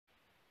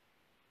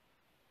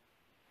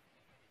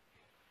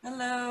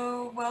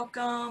Hello,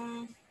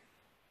 welcome.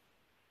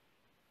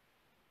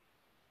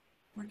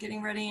 We're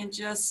getting ready in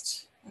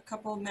just a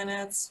couple of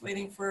minutes,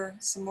 waiting for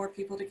some more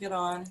people to get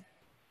on.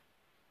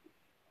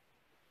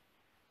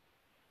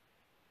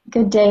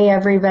 Good day,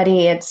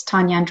 everybody. It's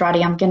Tanya Andrade.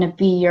 I'm going to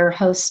be your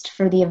host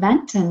for the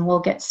event, and we'll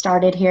get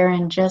started here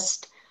in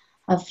just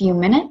a few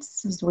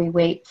minutes as we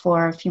wait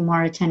for a few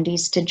more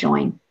attendees to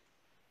join.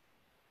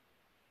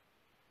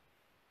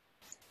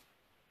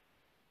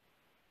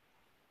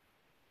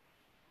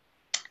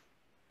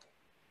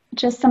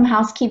 Just some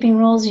housekeeping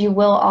rules. You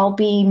will all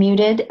be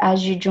muted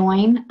as you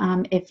join.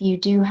 If you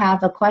do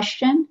have a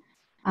question,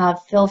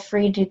 feel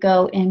free to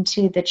go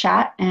into the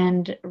chat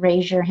and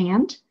raise your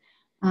hand.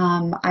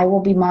 I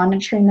will be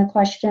monitoring the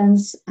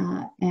questions,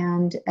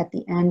 and at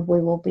the end,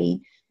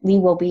 Lee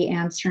will be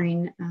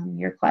answering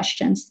your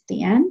questions at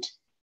the end.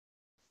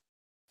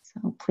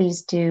 So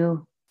please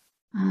do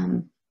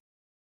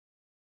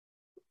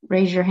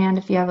raise your hand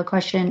if you have a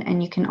question,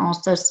 and you can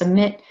also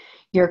submit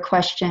your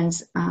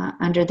questions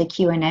under the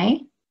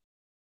Q&A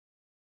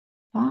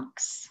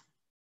box.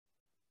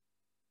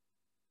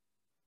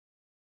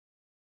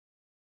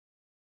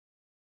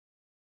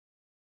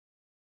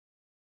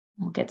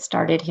 We'll get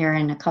started here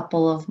in a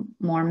couple of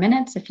more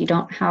minutes. If you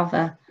don't have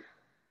a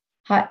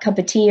hot cup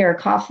of tea or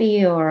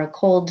coffee or a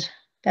cold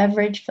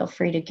beverage, feel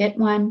free to get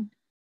one,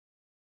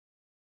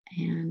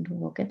 and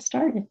we'll get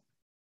started.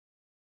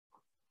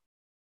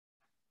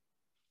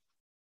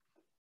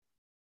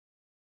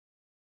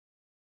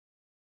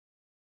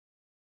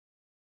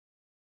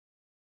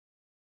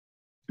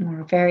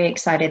 We're very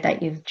excited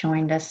that you've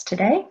joined us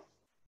today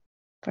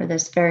for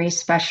this very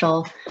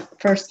special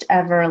first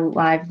ever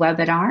live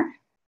webinar.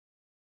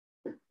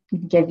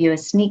 Give you a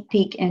sneak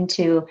peek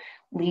into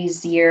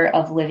Lee's Year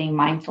of Living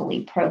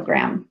Mindfully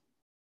program.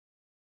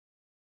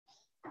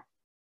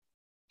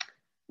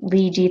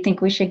 Lee, do you think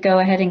we should go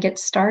ahead and get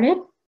started?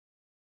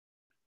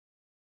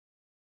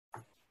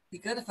 Be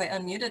good if I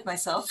unmuted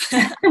myself.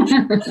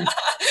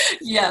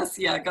 Yes,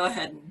 yeah, go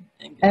ahead.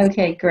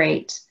 Okay,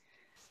 great.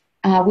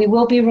 We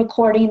will be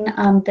recording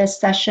this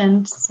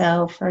session,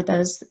 so for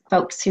those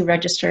folks who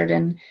registered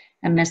and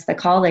missed the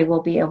call, they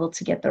will be able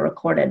to get the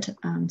recorded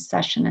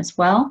session as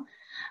well.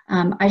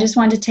 I just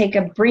wanted to take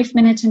a brief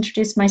minute to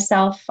introduce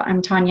myself. I'm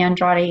Tanya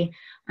Andrade.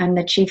 I'm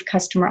the Chief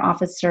Customer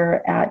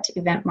Officer at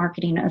Event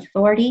Marketing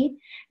Authority,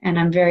 and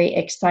I'm very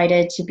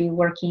excited to be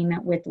working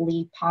with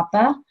Lee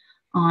Papa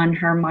on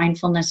her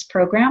mindfulness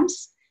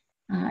programs.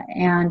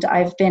 And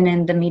I've been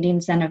in the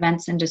meetings and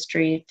events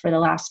industry for the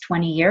last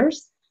 20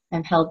 years.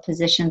 I've held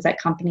positions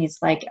at companies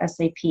like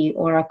SAP,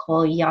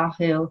 Oracle,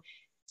 Yahoo,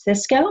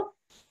 Cisco,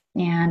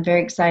 and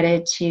very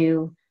excited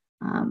to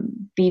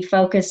be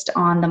focused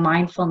on the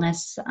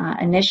mindfulness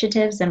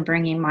initiatives and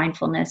bringing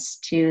mindfulness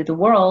to the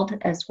world,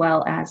 as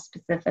well as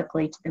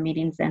specifically to the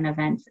meetings and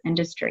events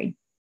industry.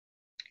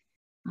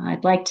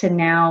 I'd like to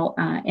now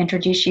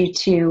introduce you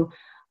to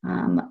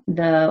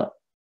the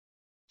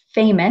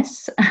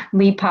famous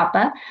Lee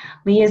Papa.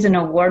 Lee is an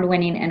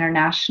award-winning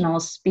international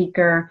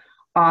speaker,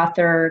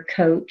 author,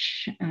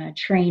 coach,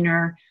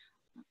 trainer,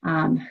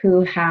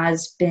 who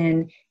has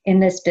been in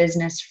this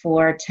business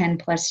for 10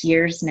 plus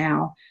years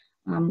now.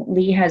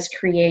 Lee has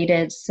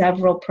created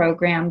several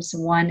programs.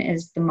 One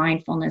is the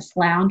Mindfulness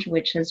Lounge,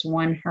 which has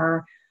won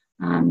her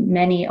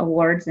many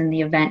awards in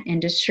the event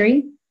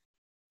industry.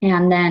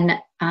 And then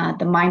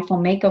the Mindful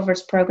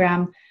Makeovers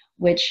program,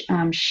 which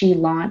she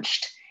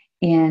launched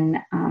in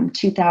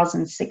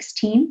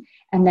 2016.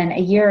 And then A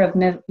Year of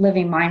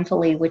Living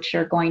Mindfully, which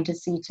you're going to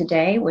see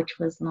today, which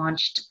was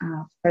launched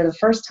for the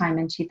first time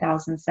in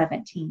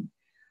 2017.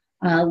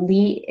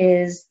 Lee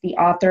is the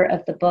author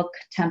of the book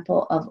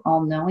Temple of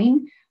All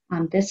Knowing.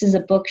 This is a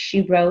book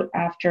she wrote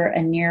after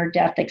a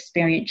near-death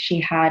experience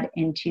she had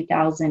in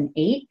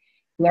 2008.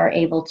 You are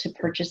able to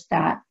purchase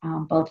that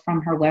both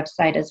from her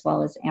website as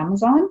well as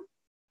Amazon.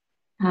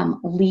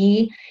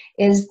 Lee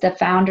is the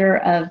founder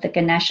of the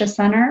Ganesha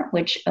Center,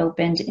 which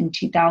opened in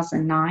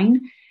 2009.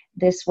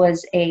 This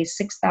was a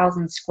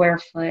 6,000 square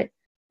foot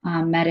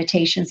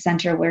meditation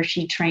center where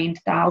she trained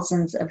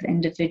thousands of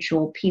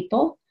individual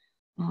people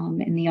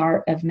in the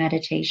art of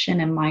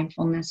meditation and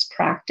mindfulness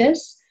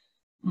practice.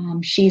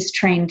 She's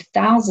trained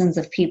thousands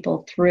of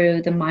people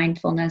through the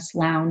Mindfulness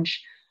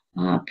Lounge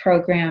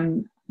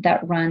program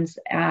that runs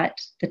at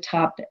the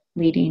top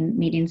leading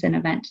meetings and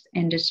event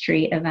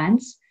industry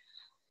events.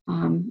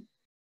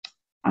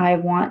 I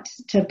want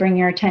to bring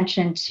your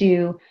attention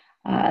to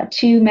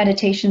two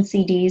meditation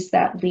CDs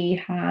that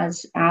Lee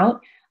has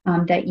out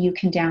that you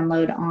can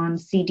download on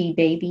CD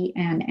Baby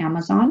and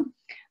Amazon.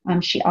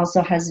 She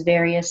also has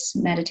various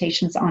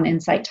meditations on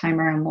Insight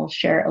Timer, and we'll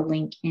share a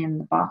link in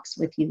the box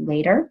with you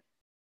later.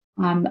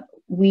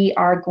 We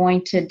are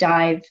going to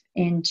dive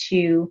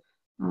into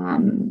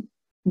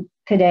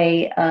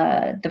today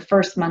the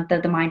first month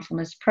of the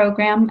mindfulness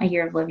program, A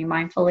Year of Living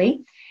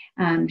Mindfully.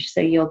 So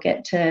you'll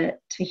get to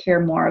hear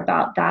more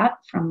about that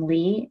from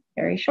Lee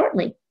very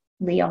shortly.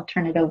 Lee, I'll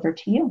turn it over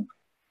to you.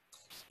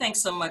 Thanks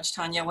so much,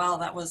 Tanya. Wow,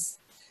 that was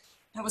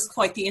That was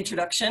quite the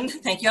introduction.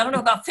 Thank you. I don't know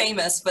about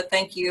famous, but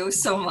thank you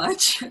so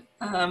much.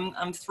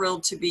 I'm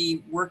thrilled to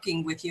be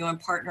working with you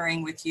and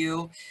partnering with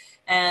you.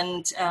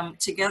 And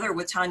together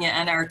with Tanya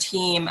and our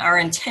team, our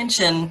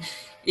intention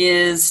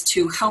is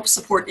to help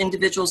support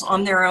individuals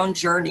on their own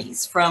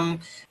journeys from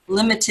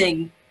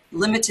limited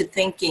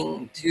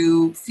thinking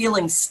to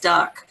feeling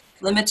stuck,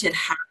 limited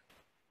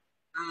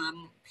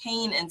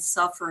pain and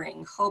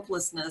suffering,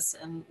 hopelessness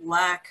and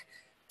lack,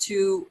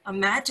 to a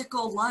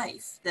magical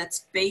life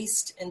that's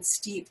based and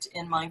steeped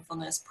in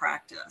mindfulness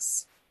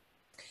practice.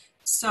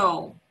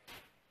 So,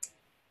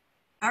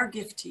 our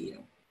gift to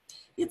you.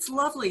 It's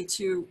lovely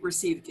to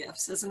receive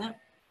gifts, isn't it?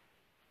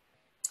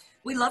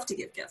 We love to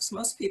give gifts.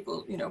 Most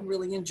people,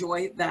 really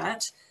enjoy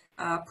that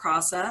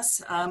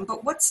process.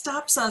 But what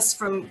stops us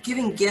from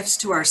giving gifts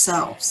to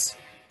ourselves?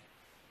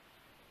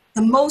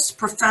 The most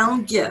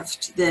profound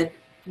gift that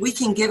we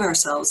can give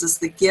ourselves is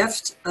the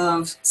gift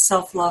of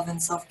self-love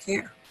and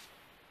self-care.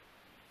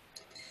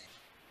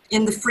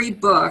 In the free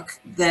book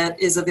that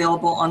is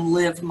available on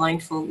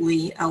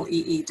livemindfullee,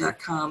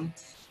 lee.com,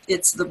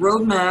 it's the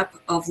roadmap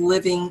of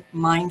living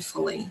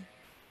mindfully,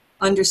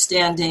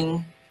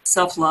 understanding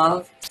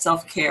self-love,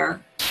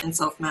 self-care, and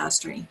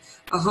self-mastery.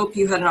 I hope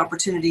you had an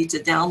opportunity to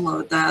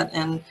download that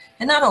and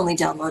not only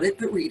download it,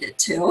 but read it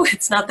too.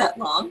 It's not that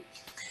long.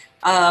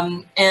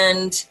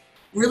 And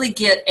really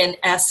get an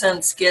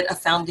essence, get a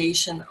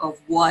foundation of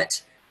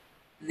what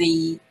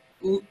the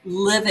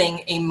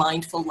living a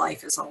mindful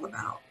life is all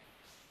about.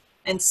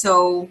 And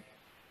so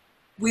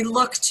we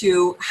look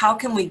to how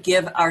can we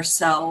give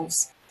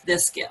ourselves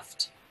this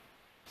gift,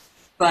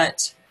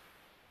 but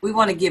we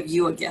want to give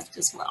you a gift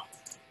as well.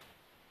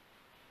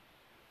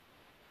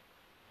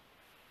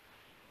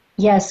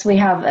 Yes, we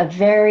have a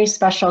very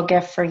special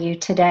gift for you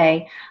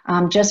today.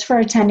 Just for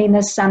attending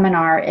this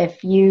seminar,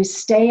 if you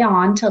stay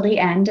on till the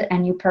end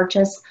and you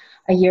purchase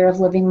a year of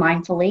living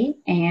mindfully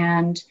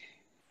and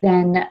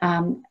then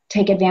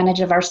take advantage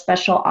of our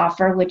special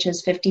offer, which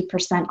is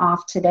 50%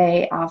 off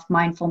today off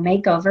mindful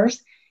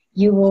makeovers,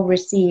 you will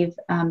receive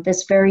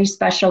this very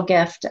special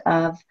gift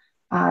of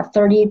a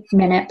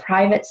 30-minute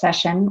private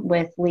session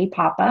with Lee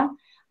Papa.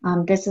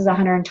 This is a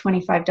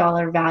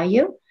 $125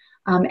 value.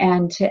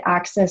 And to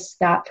access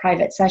that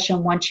private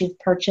session, once you've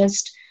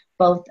purchased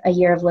both a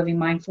year of living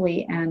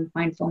mindfully and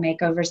mindful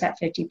makeovers at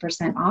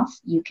 50% off,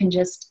 you can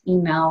just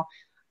email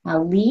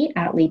Lee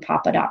at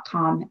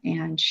leepapa.com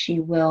and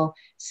she will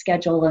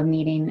schedule a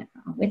meeting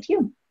with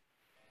you.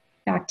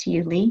 Back to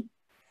you, Lee.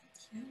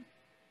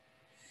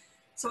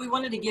 So we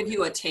wanted to give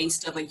you a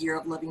taste of a year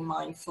of living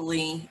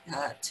mindfully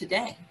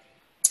today.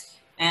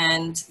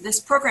 And this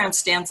program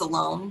stands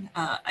alone.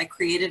 I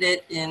created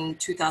it in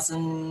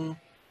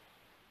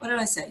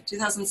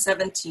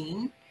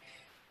 2017.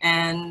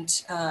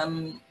 And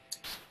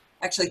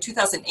actually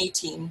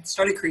 2018,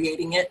 started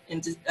creating it in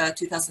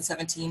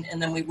 2017,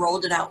 and then we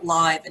rolled it out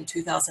live in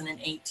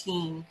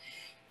 2018.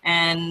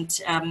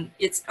 And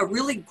it's a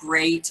really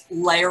great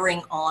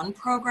layering on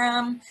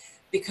program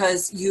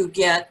because you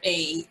get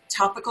a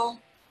topical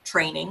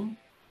training,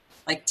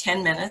 like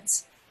 10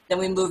 minutes, then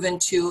we move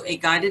into a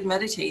guided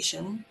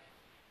meditation,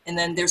 and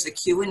then there's a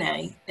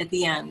Q&A at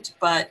the end,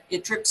 but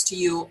it drips to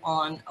you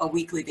on a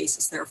weekly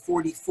basis. There are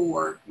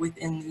 44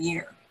 within the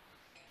year.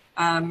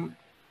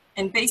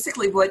 And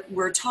basically what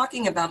we're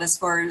talking about as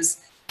far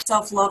as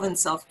self-love and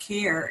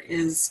self-care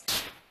is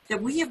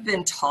that we have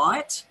been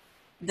taught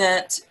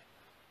that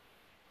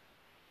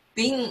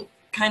being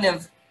kind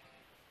of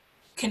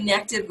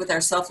connected with our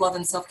self-love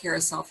and self-care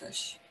is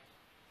selfish.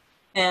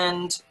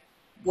 And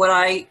what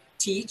I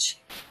teach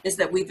is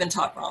that we've been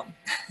taught wrong.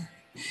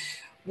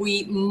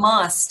 We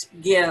must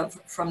give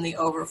from the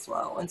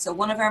overflow. And so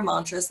one of our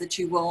mantras that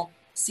you will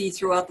see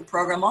throughout the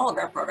program, all of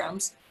our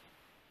programs,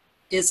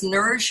 is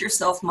nourish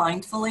yourself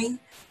mindfully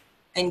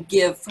and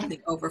give from the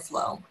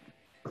overflow.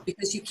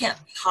 Because you can't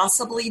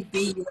possibly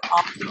be your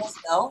optimal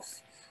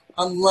self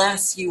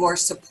unless you are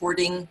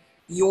supporting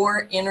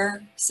your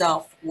inner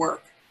self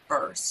work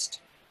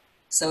first.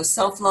 So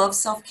self-love,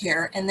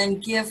 self-care, and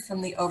then give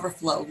from the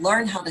overflow.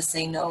 Learn how to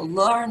say no.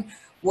 Learn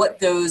what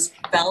those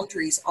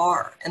boundaries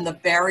are and the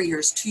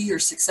barriers to your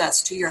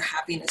success, to your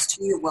happiness,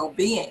 to your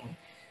well-being.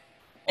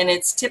 And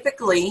it's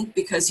typically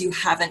because you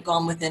haven't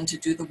gone within to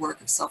do the work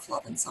of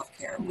self-love and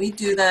self-care. And we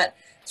do that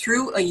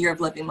through a year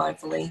of living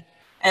mindfully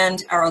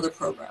and our other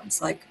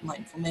programs like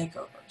Mindful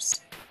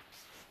Makeovers.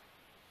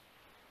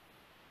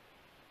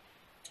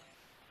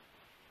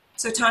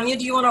 So Tanya,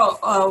 do you want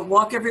to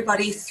walk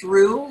everybody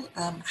through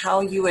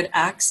how you would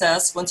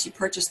access, once you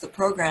purchase the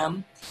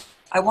program,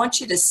 I want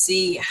you to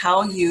see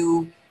how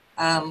you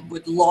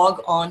would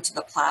log on to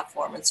the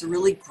platform. It's a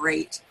really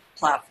great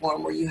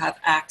platform where you have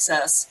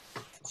access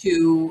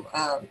to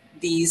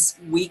these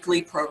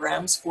weekly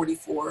programs,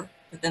 44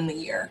 within the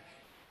year.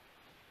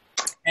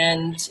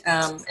 And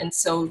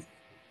so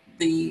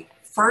the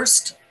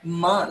first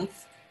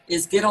month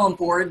is get on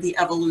board the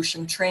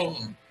evolution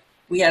train.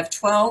 We have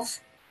 12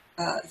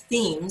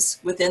 themes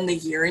within the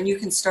year, and you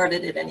can start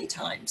it at any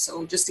time.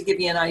 So just to give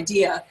you an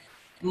idea,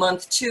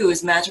 month 2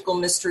 is magical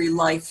mystery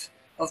life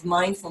of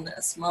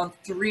mindfulness. Month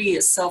 3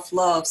 is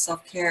self-love,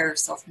 self-care,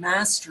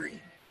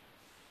 self-mastery.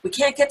 We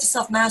can't get to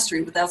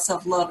self-mastery without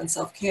self-love and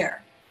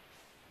self-care.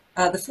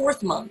 The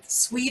 4th month,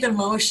 sweet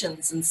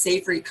emotions and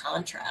savory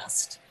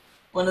contrast.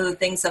 One of the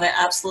things that I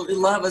absolutely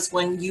love is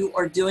when you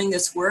are doing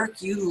this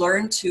work, you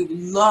learn to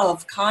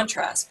love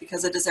contrast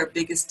because it is our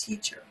biggest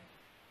teacher.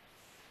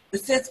 The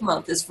 5th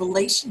month is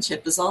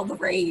relationship is all the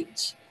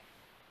rage.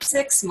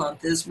 6th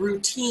month is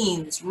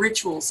routines,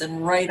 rituals,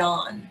 and right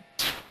on.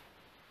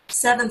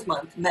 7th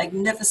month,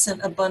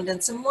 magnificent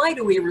abundance, and why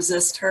do we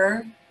resist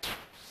her?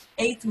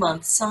 8th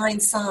month, sign,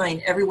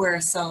 sign, everywhere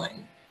a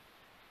sign.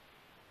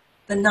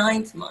 The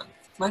 9th month,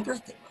 my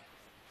birthday month,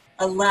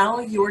 allow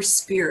your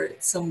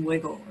spirit some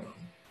wiggle room.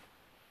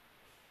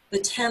 The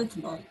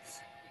 10th month,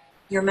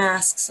 your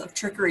masks of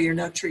trickery are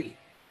no treat.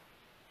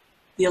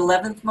 The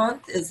 11th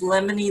month is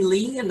lemony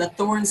lee and the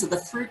thorns of the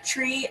fruit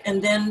tree.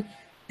 And then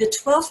the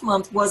 12th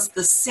month was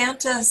the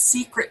Santa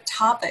secret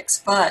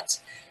topics,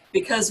 but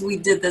because we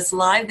did this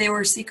live, they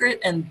were secret,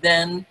 and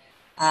then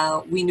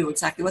we knew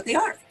exactly what they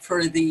are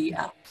for the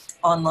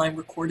online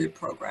recorded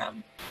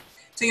program.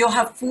 So you'll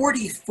have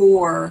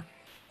 44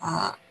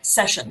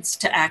 sessions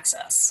to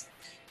access.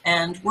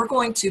 And we're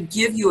going to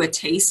give you a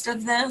taste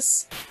of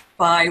this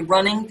by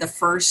running the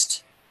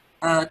first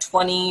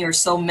 20 or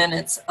so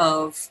minutes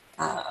of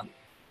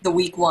the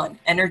week 1,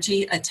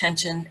 energy,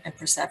 attention, and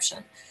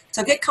perception.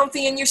 So get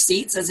comfy in your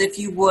seats as if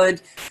you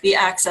would be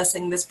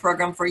accessing this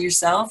program for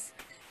yourself,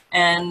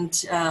 and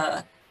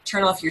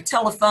turn off your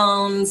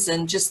telephones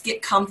and just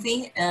get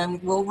comfy,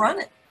 and we'll run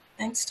it.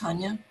 Thanks,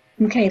 Tanya.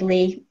 Okay,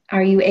 Lee,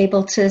 are you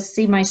able to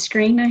see my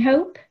screen, I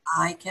hope?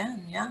 I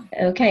can, yeah.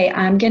 Okay,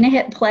 I'm going to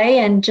hit play,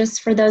 and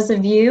just for those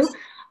of you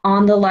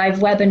on the live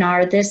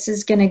webinar, this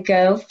is going to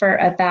go for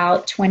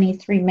about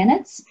 23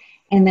 minutes,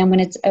 and then when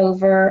it's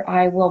over,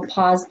 I will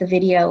pause the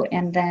video,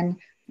 and then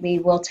we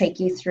will take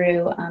you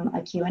through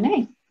a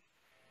Q&A.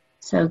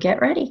 So get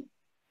ready.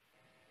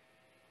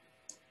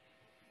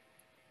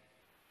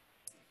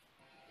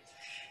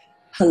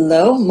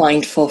 Hello,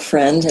 mindful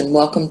friend, and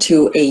welcome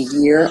to a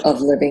year of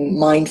living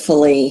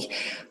mindfully.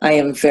 I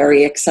am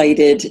very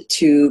excited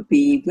to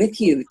be with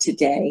you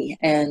today,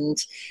 and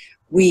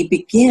we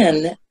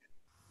begin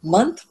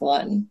month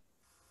 1,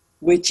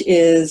 which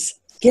is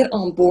get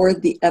on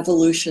board the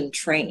evolution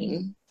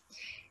train,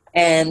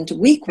 and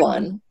week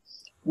 1,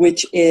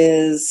 which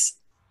is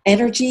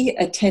energy,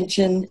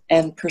 attention,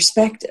 and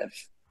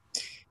perspective.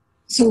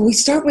 So we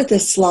start with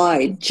this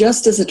slide.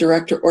 Just as a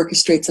director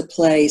orchestrates a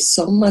play,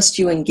 so must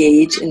you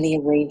engage in the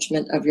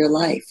arrangement of your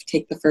life.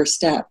 Take the first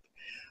step.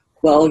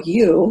 Well,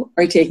 you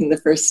are taking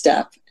the first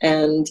step,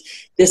 and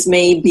this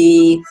may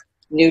be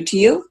new to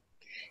you,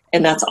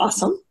 and that's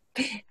awesome.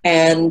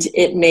 And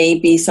it may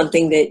be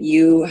something that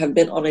you have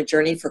been on a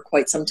journey for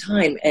quite some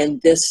time,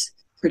 and this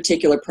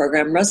particular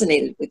program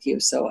resonated with you,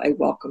 so I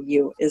welcome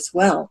you as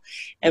well.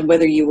 And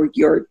whether you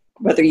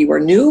are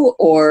new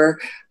or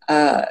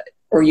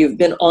you've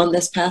been on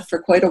this path for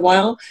quite a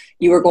while,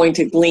 you are going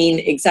to glean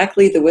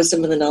exactly the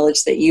wisdom and the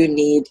knowledge that you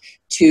need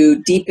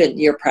to deepen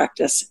your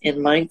practice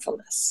in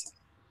mindfulness.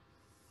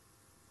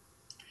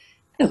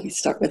 And we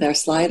start with our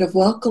slide of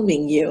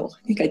welcoming you.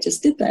 I think I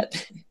just did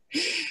that.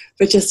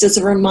 But just as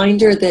a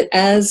reminder that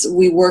as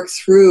we work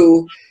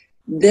through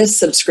this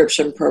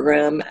subscription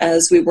program,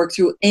 as we work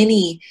through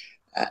any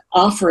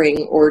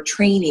offering or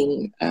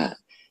training,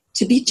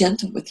 to be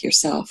gentle with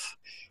yourself.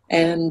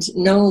 And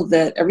know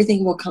that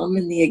everything will come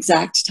in the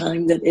exact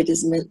time that it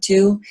is meant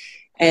to,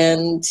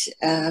 and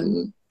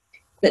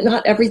that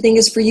not everything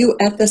is for you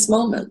at this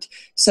moment.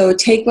 So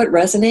take what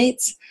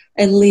resonates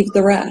and leave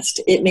the rest.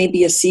 It may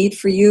be a seed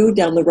for you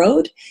down the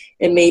road.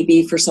 It may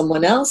be for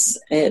someone else.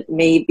 It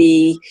may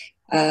be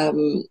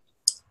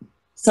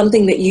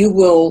something that you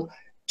will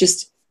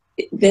just,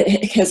 that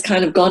has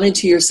kind of gone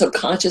into your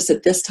subconscious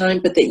at this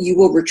time, but that you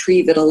will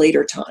retrieve at a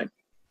later time.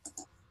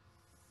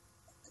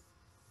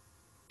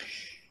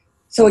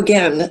 So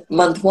again,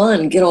 month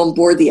 1, get on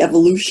board the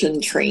evolution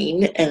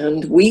train,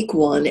 and week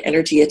 1,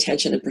 energy,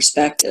 attention, and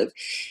perspective.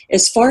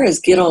 As far as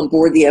get on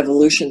board the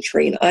evolution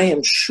train, I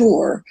am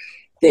sure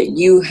that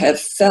you have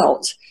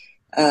felt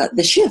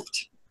the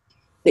shift,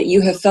 that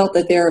you have felt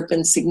that there have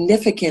been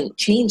significant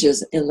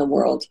changes in the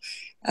world,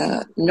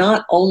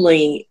 not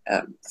only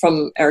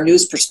from our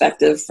news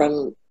perspective,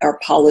 from our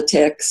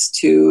politics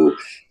to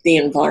the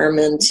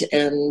environment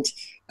and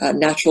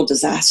natural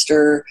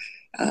disaster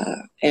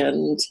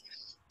and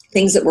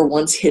things that were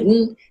once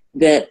hidden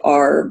that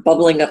are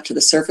bubbling up to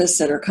the surface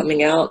and are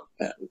coming out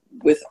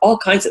with all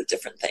kinds of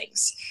different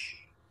things.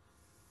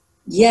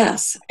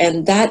 Yes,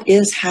 and that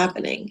is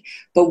happening.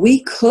 But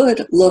we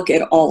could look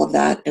at all of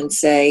that and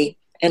say,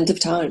 end of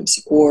times,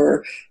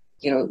 or,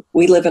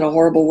 we live in a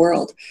horrible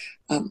world.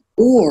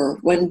 Or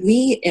when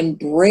we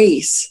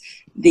embrace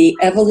the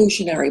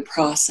evolutionary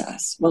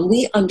process, when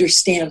we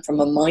understand from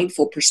a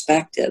mindful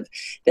perspective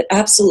that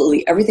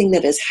absolutely everything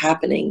that is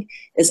happening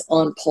is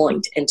on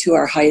point and to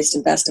our highest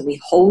and best, and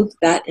we hold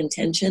that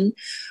intention,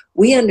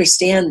 we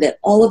understand that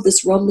all of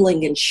this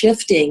rumbling and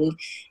shifting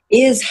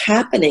is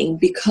happening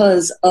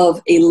because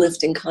of a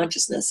lift in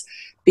consciousness.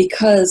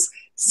 Because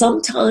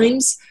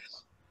sometimes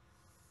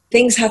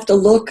things have to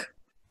look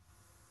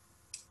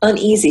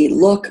uneasy,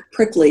 look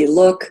prickly,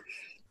 look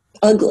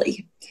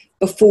ugly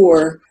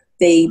before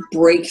they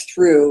break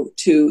through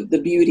to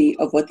the beauty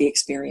of what the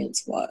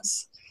experience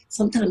was.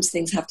 Sometimes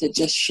things have to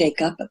just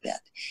shake up a bit.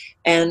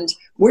 And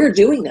we're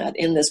doing that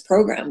in this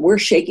program. We're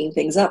shaking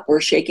things up. We're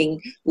shaking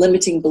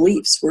limiting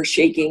beliefs. We're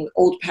shaking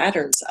old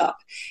patterns up.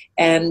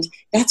 And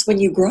that's when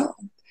you grow.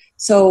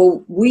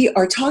 So we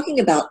are talking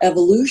about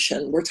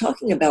evolution. We're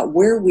talking about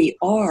where we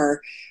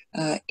are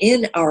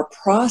in our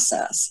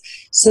process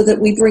so that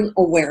we bring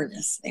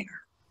awareness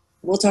there.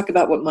 We'll talk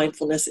about what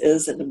mindfulness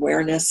is and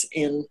awareness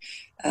in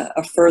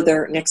a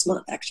further next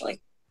month, actually.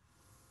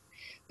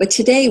 But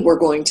today we're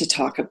going to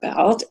talk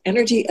about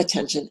energy,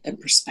 attention, and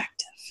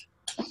perspective.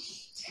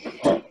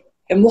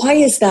 And why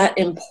is that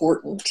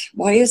important?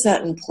 Why is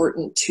that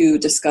important to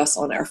discuss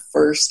on our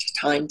first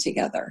time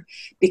together?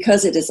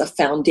 Because it is a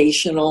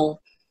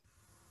foundational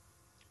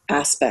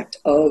aspect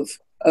of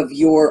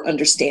your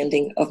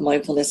understanding of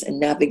mindfulness and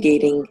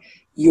navigating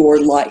your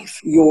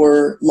life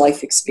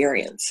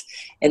experience.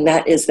 And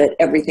that is that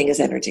everything is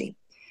energy.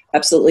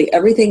 Absolutely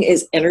everything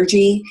is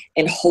energy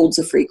and holds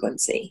a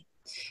frequency.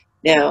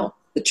 Now,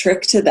 the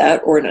trick to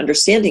that, or an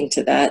understanding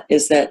to that,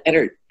 is that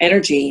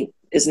energy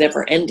is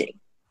never ending.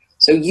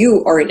 So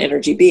you are an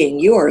energy being.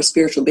 You are a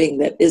spiritual being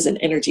that is an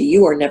energy.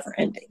 You are never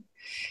ending.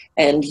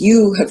 And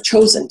you have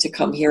chosen to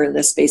come here in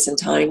this space and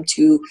time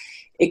to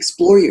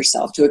explore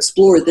yourself, to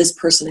explore this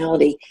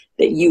personality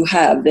that you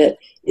have that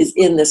is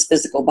in this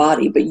physical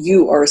body, but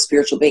you are a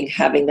spiritual being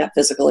having that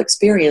physical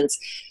experience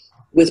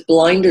with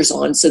blinders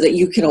on so that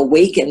you can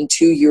awaken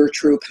to your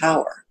true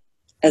power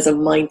as a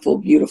mindful,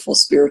 beautiful,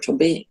 spiritual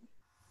being.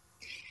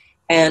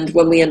 And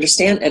when we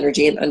understand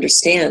energy and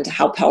understand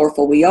how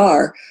powerful we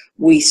are,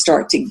 we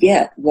start to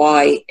get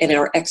why in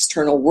our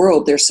external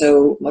world there's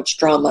so much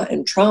drama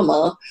and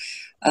trauma,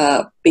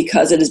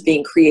 because it is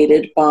being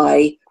created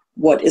by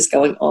what is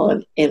going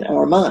on in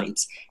our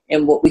minds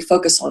and what we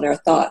focus on, our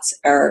thoughts,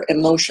 our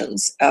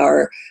emotions,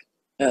 our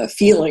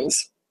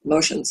feelings,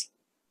 emotions,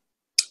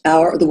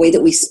 the way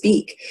that we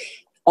speak.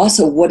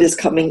 Also, what is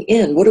coming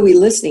in? What are we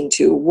listening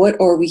to? What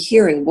are we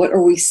hearing? What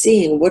are we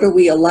seeing? What are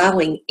we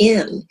allowing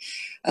in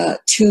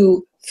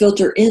to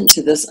filter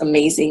into this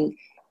amazing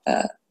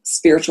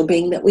spiritual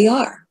being that we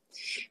are?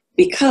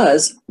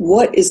 Because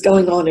what is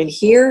going on in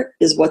here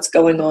is what's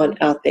going on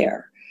out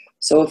there.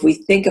 So if we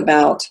think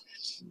about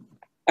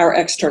our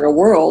external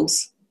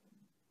worlds,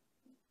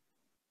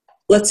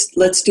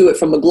 let's do it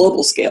from a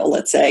global scale,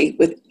 let's say,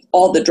 with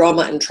all the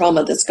drama and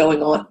trauma that's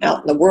going on out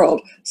in the world.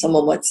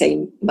 Someone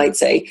might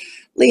say,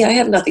 Lee, I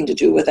have nothing to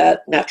do with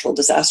that natural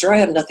disaster. I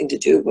have nothing to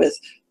do with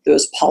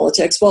those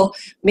politics. Well,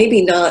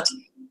 maybe not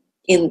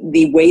in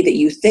the way that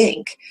you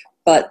think,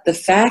 but the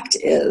fact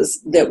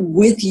is that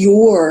with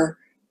your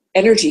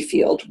energy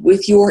field,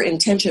 with your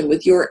intention,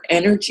 with your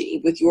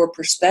energy, with your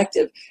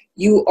perspective,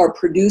 you are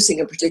producing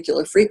a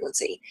particular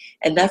frequency,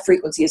 and that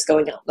frequency is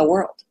going out in the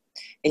world.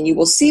 And you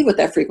will see what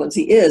that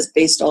frequency is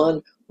based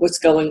on what's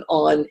going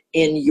on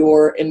in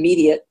your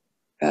immediate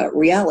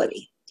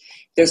reality.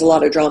 There's a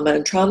lot of drama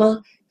and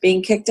trauma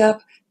being kicked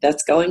up.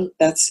 That's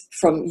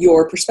from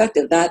your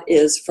perspective. That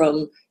is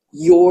from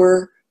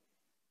your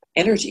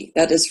energy.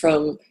 That is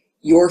from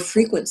your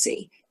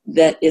frequency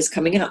that is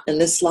coming out. And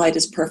this slide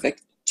is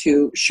perfect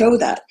to show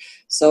that.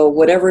 So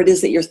whatever it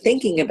is that you're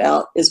thinking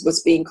about is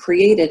what's being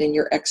created in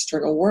your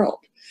external world.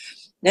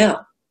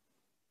 Now,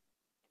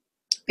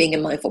 being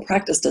in mindful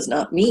practice does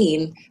not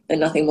mean that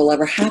nothing will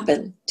ever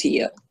happen to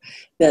you,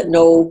 that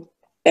no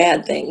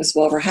bad things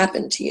will ever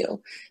happen to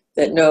you,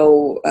 that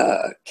no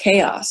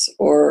chaos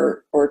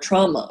or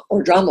trauma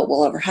or drama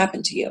will ever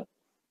happen to you.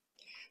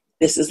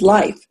 This is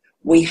life.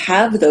 We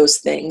have those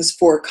things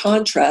for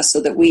contrast so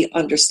that we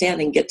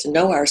understand and get to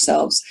know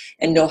ourselves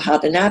and know how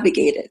to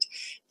navigate it.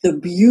 The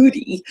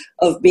beauty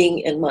of being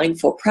in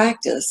mindful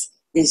practice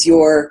is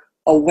your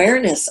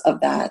awareness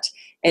of that,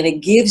 and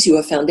it gives you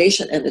a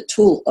foundation and a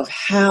tool of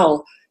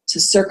how to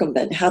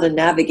circumvent, how to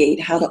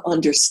navigate, how to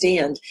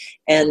understand,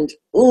 and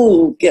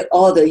get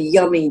all the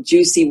yummy,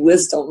 juicy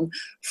wisdom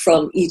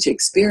from each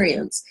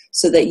experience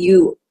so that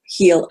you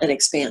heal and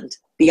expand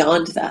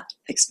beyond that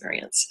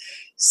experience.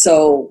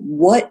 So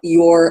what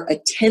your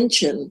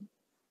attention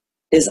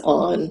is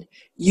on,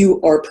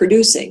 you are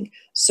producing.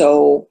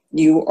 So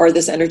you are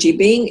this energy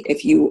being.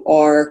 If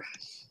your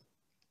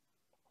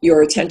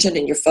attention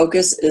and your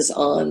focus is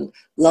on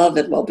love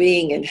and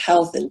well-being and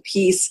health and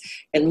peace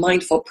and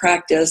mindful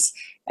practice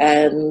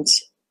and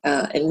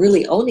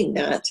really owning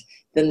that,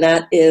 then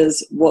that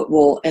is what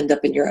will end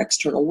up in your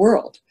external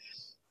world.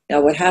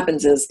 Now what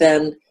happens is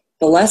then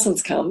the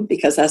lessons come,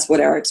 because that's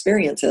what our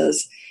experience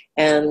is,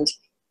 and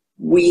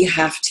we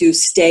have to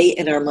stay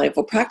in our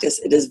mindful practice.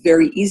 It is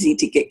very easy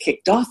to get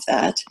kicked off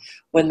that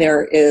when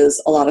there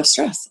is a lot of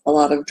stress, a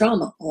lot of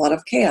drama, a lot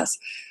of chaos.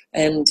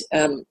 And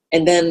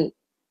then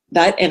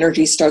that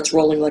energy starts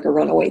rolling like a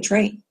runaway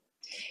train.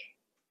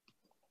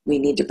 we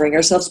need to bring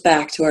ourselves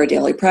back to our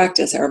daily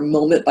practice, our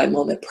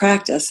moment-by-moment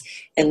practice,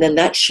 and then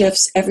that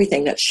shifts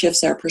everything, that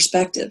shifts our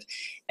perspective.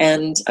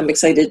 And I'm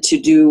excited to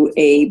do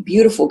a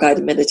beautiful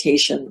guided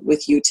meditation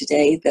with you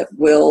today that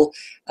will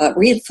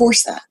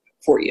reinforce that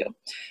for you.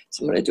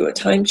 So I'm going to do a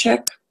time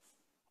check.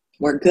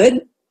 We're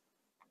good.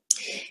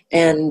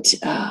 And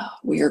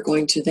we are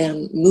going to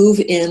then move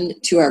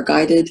into our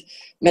guided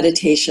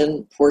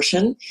meditation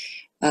portion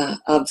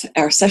of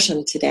our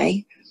session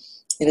today.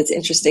 And it's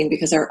interesting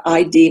because our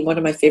ID, one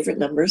of my favorite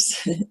numbers,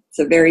 it's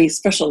a very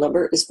special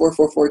number, is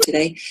 444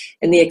 today.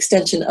 And the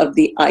extension of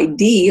the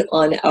ID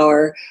on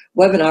our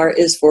webinar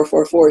is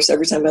 444. So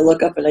every time I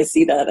look up and I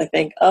see that, I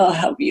think, oh,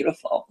 how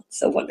beautiful.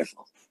 So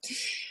wonderful.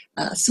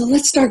 So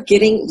let's start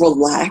getting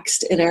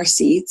relaxed in our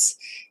seats,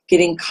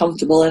 getting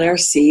comfortable in our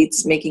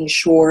seats, making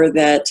sure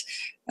that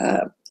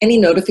any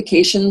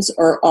notifications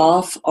are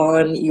off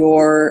on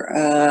your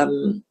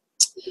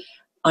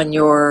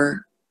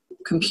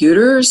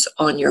computers,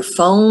 on your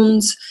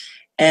phones,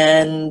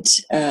 and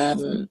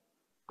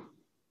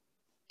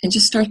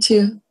just start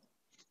to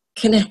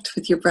connect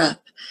with your breath.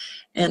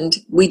 And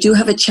we do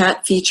have a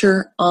chat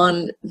feature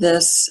on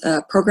this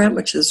program,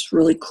 which is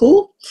really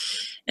cool.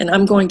 And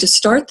I'm going to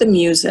start the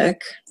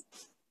music.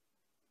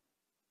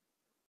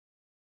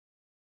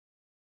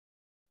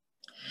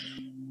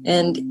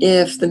 And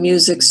if the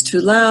music's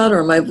too loud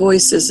or my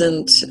voice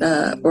isn't,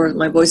 or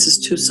my voice is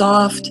too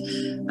soft,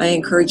 I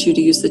encourage you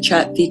to use the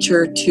chat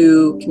feature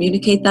to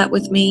communicate that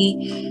with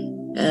me.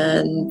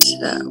 And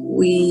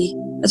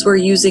as we're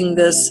using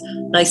this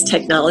nice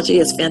technology,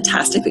 it's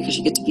fantastic because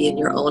you get to be in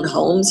your own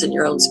homes, in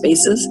your own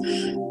spaces.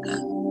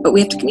 But we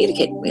have to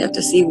communicate. We have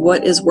to see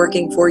what is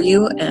working for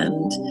you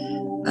and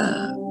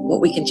what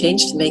we can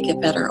change to make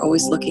it better.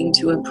 Always looking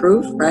to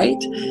improve, right?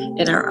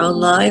 In our own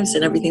lives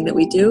and everything that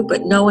we do,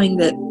 but knowing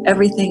that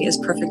everything is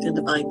perfect and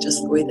divine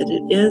just the way that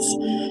it is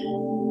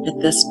at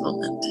this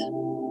moment.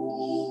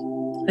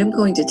 I'm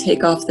going to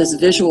take off this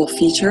visual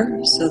feature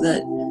so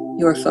that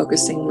you are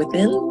focusing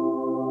within.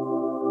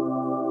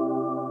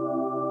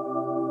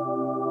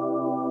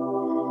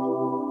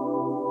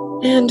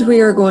 And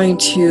we are going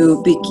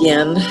to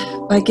begin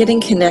by getting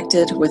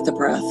connected with the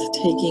breath,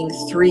 taking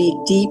 3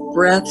 deep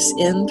breaths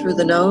in through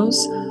the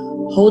nose,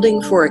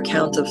 holding for a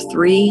count of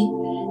 3,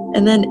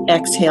 and then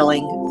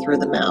exhaling through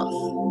the mouth.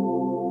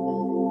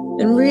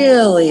 And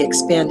really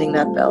expanding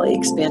that belly,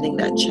 expanding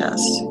that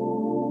chest,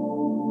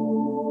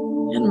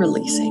 and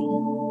releasing.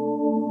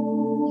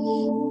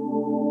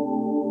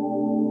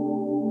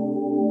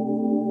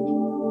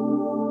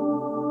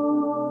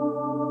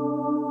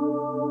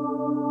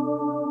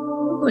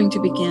 We're going to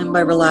begin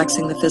by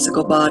relaxing the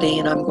physical body,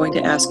 and I'm going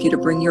to ask you to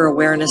bring your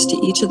awareness to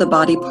each of the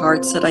body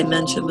parts that I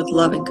mentioned with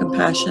love and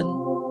compassion,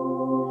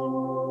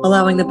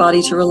 allowing the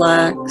body to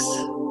relax,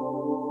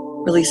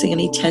 releasing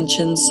any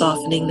tension,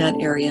 softening that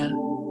area.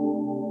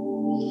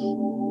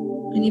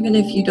 And even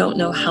if you don't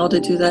know how to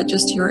do that,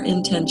 just your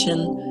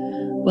intention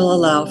will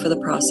allow for the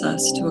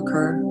process to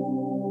occur.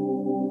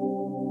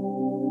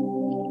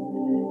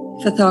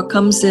 If a thought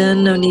comes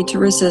in, no need to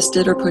resist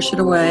it or push it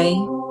away.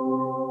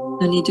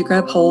 No need to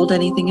grab hold.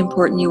 Anything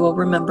important you will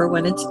remember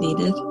when it's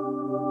needed.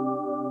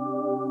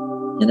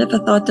 And if a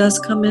thought does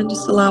come in,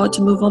 just allow it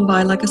to move on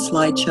by like a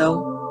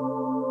slideshow.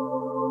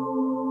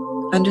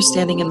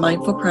 Understanding in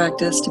mindful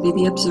practice to be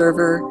the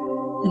observer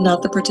and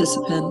not the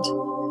participant.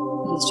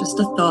 It's just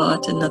a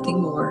thought and nothing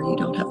more. You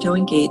don't have to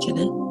engage in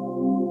it.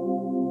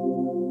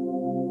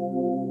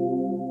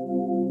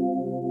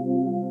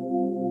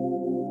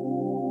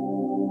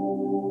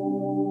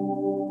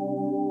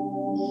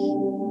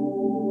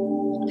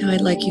 Now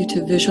I'd like you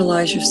to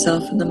visualize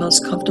yourself in the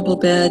most comfortable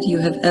bed you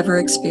have ever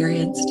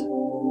experienced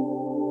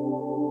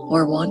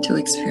or want to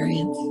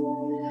experience.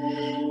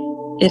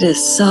 It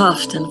is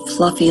soft and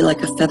fluffy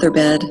like a feather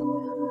bed,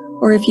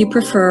 or if you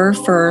prefer,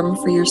 firm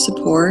for your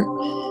support.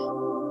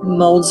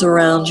 Molds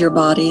around your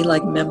body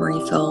like memory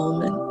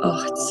foam, and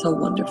oh, it's so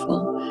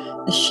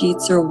wonderful. The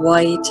sheets are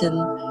white and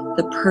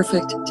the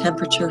perfect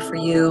temperature for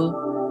you.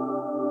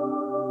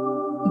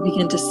 You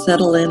begin to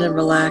settle in and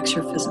relax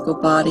your physical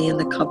body in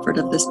the comfort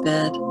of this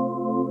bed.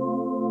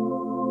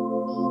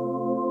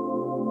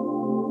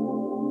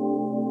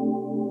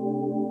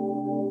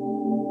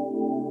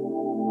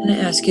 And I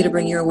ask you to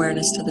bring your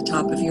awareness to the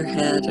top of your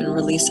head and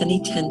release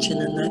any tension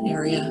in that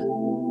area.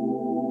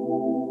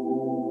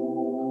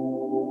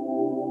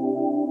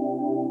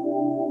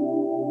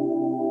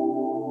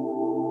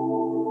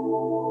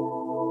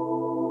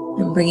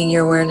 And bringing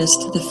your awareness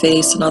to the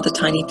face and all the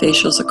tiny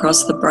facials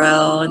across the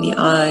brow and the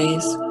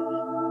eyes,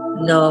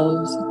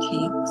 nose, the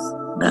cheeks,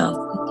 mouth,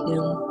 the chin.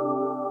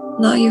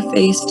 Allow your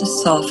face to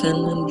soften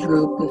and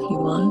droop if you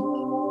want.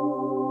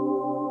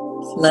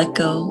 Just let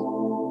go.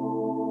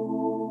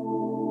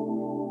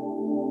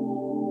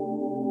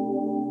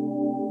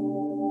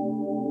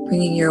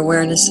 Bringing your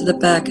awareness to the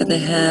back of the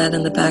head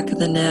and the back of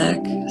the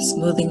neck,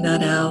 smoothing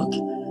that out,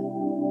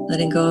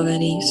 letting go of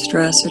any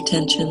stress or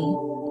tension.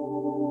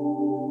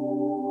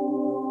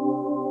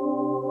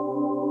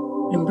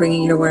 And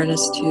bringing your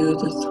awareness to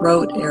the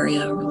throat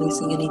area,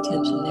 releasing any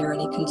tension there,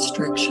 any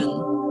constriction.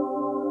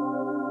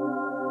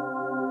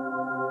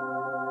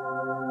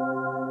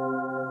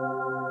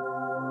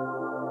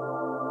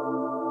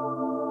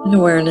 And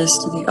awareness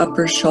to the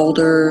upper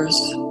shoulders,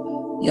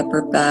 the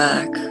upper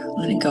back,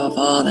 letting go of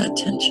all that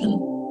tension.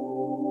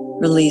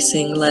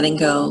 Releasing, letting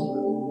go.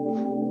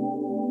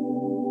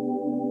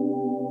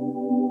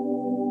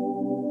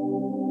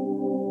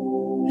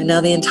 And now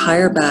the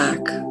entire back,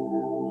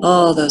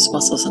 all those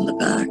muscles in the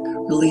back,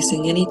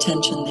 releasing any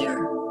tension there,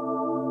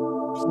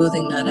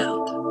 smoothing that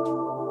out.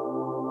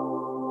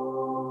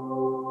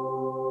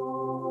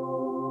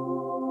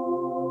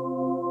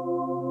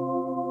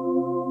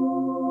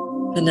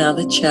 And now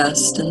the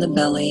chest and the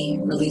belly,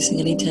 releasing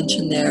any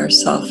tension there,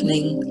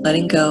 softening,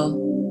 letting go.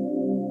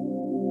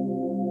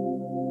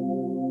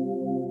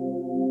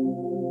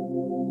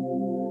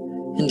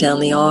 And down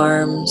the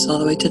arms, all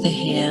the way to the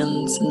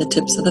hands and the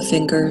tips of the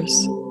fingers.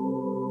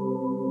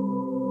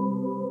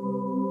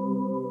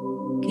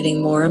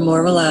 Getting more and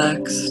more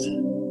relaxed,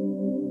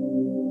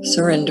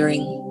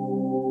 surrendering.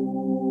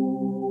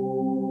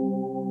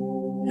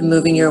 And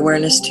moving your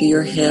awareness to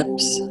your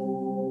hips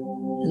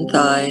and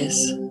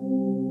thighs.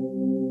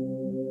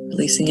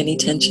 Releasing any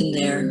tension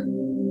there.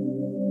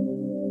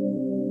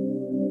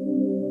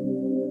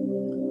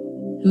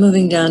 And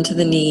moving down to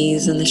the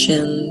knees and the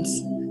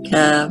shins,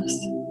 calves,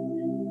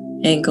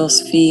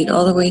 ankles, feet,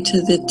 all the way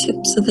to the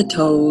tips of the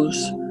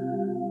toes.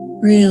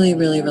 Really,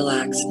 really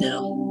relaxed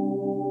now.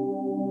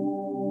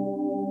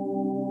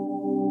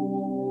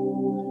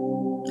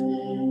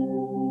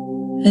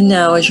 And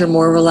now as you're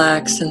more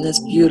relaxed in this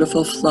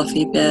beautiful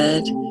fluffy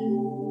bed,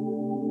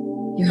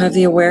 you have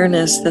the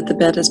awareness that the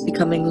bed is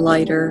becoming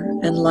lighter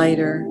and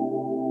lighter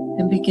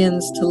and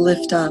begins to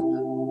lift up.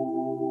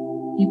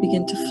 You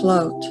begin to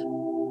float.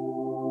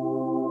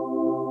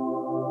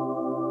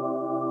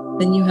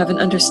 Then you have an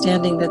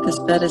understanding that this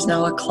bed is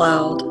now a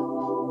cloud.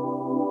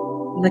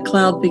 And the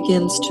cloud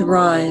begins to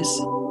rise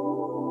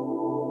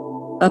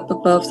up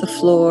above the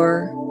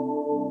floor,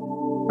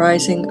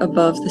 rising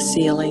above the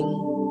ceiling,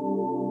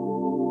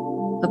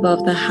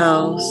 above the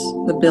house,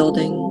 the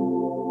building,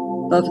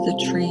 above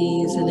the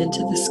trees and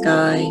into the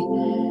sky,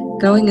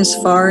 going as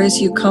far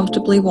as you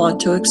comfortably want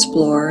to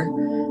explore,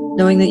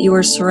 knowing that you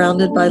are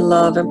surrounded by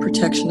love and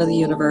protection of the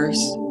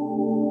universe,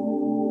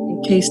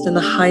 encased in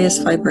the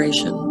highest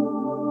vibration.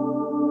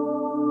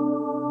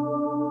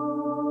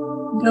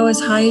 Go as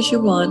high as you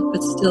want,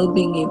 but still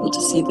being able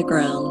to see the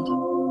ground,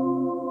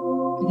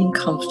 getting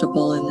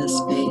comfortable in this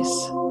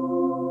space.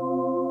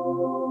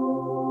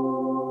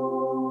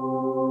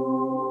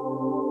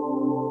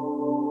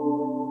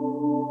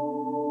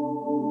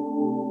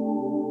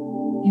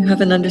 You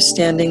have an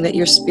understanding that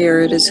your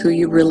spirit is who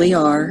you really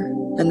are,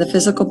 and the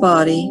physical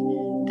body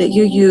that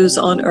you use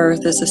on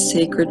earth is a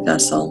sacred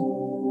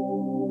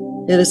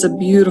vessel. It is a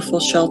beautiful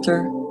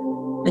shelter,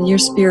 and your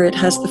spirit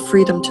has the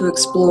freedom to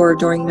explore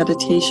during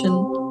meditation,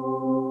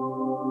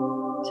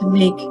 to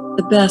make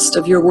the best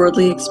of your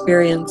worldly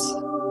experience,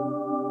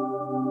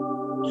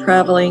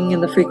 traveling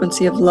in the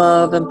frequency of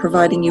love and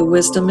providing you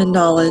wisdom and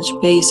knowledge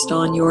based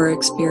on your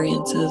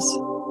experiences.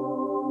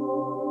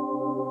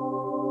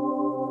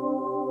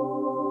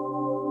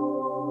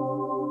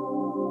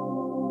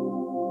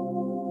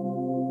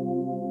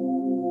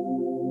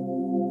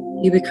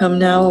 You become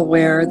now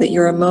aware that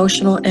your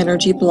emotional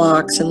energy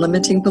blocks and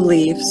limiting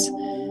beliefs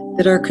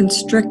that are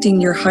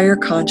constricting your higher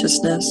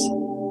consciousness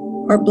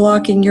are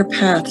blocking your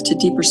path to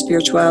deeper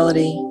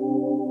spirituality.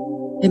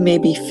 It may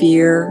be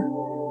fear,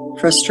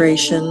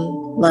 frustration,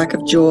 lack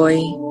of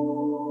joy,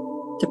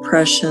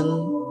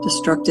 depression,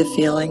 destructive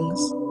feelings.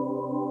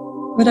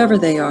 Whatever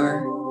they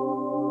are,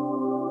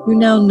 you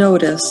now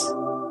notice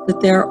that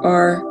there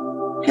are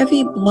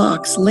heavy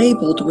blocks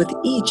labeled with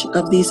each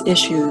of these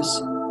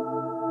issues,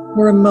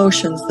 or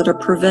emotions that are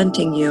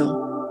preventing you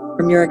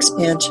from your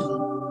expansion.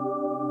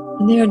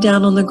 And they are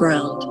down on the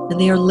ground, and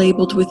they are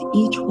labeled with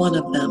each one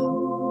of them.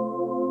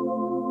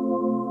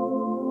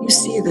 You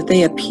see that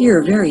they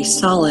appear very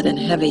solid and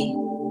heavy.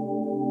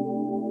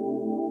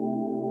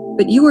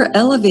 But you are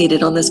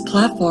elevated on this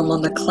platform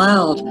on the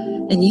cloud,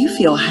 and you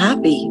feel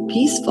happy,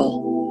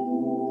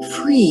 peaceful,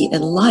 free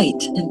and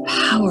light,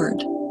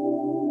 empowered,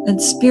 and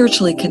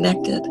spiritually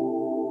connected.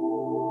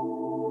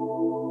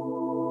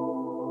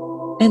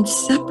 And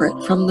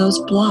separate from those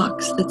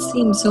blocks that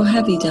seem so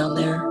heavy down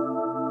there.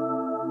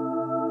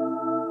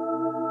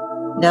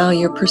 Now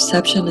your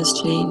perception has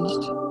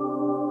changed.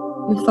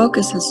 Your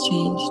focus has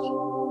changed.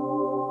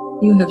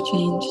 You have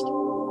changed.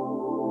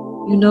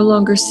 You no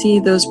longer see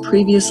those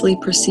previously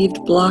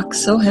perceived blocks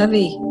so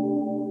heavy,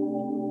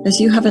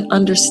 as you have an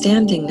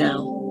understanding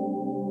now.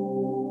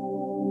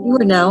 You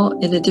are now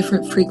in a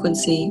different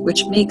frequency,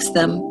 which makes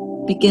them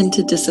begin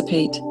to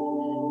dissipate.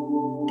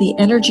 The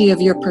energy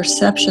of your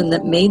perception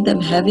that made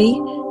them heavy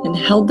and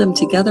held them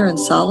together and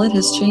solid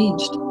has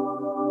changed.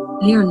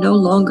 They are no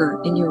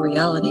longer in your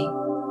reality.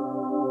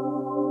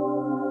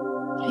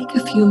 Take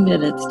a few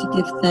minutes to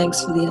give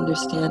thanks for the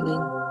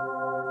understanding.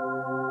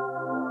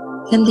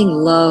 Sending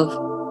love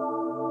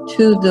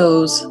to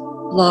those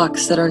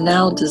blocks that are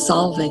now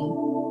dissolving.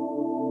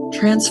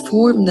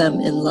 Transform them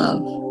in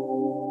love.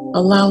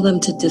 Allow them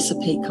to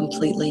dissipate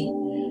completely.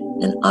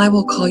 And I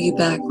will call you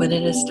back when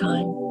it is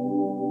time.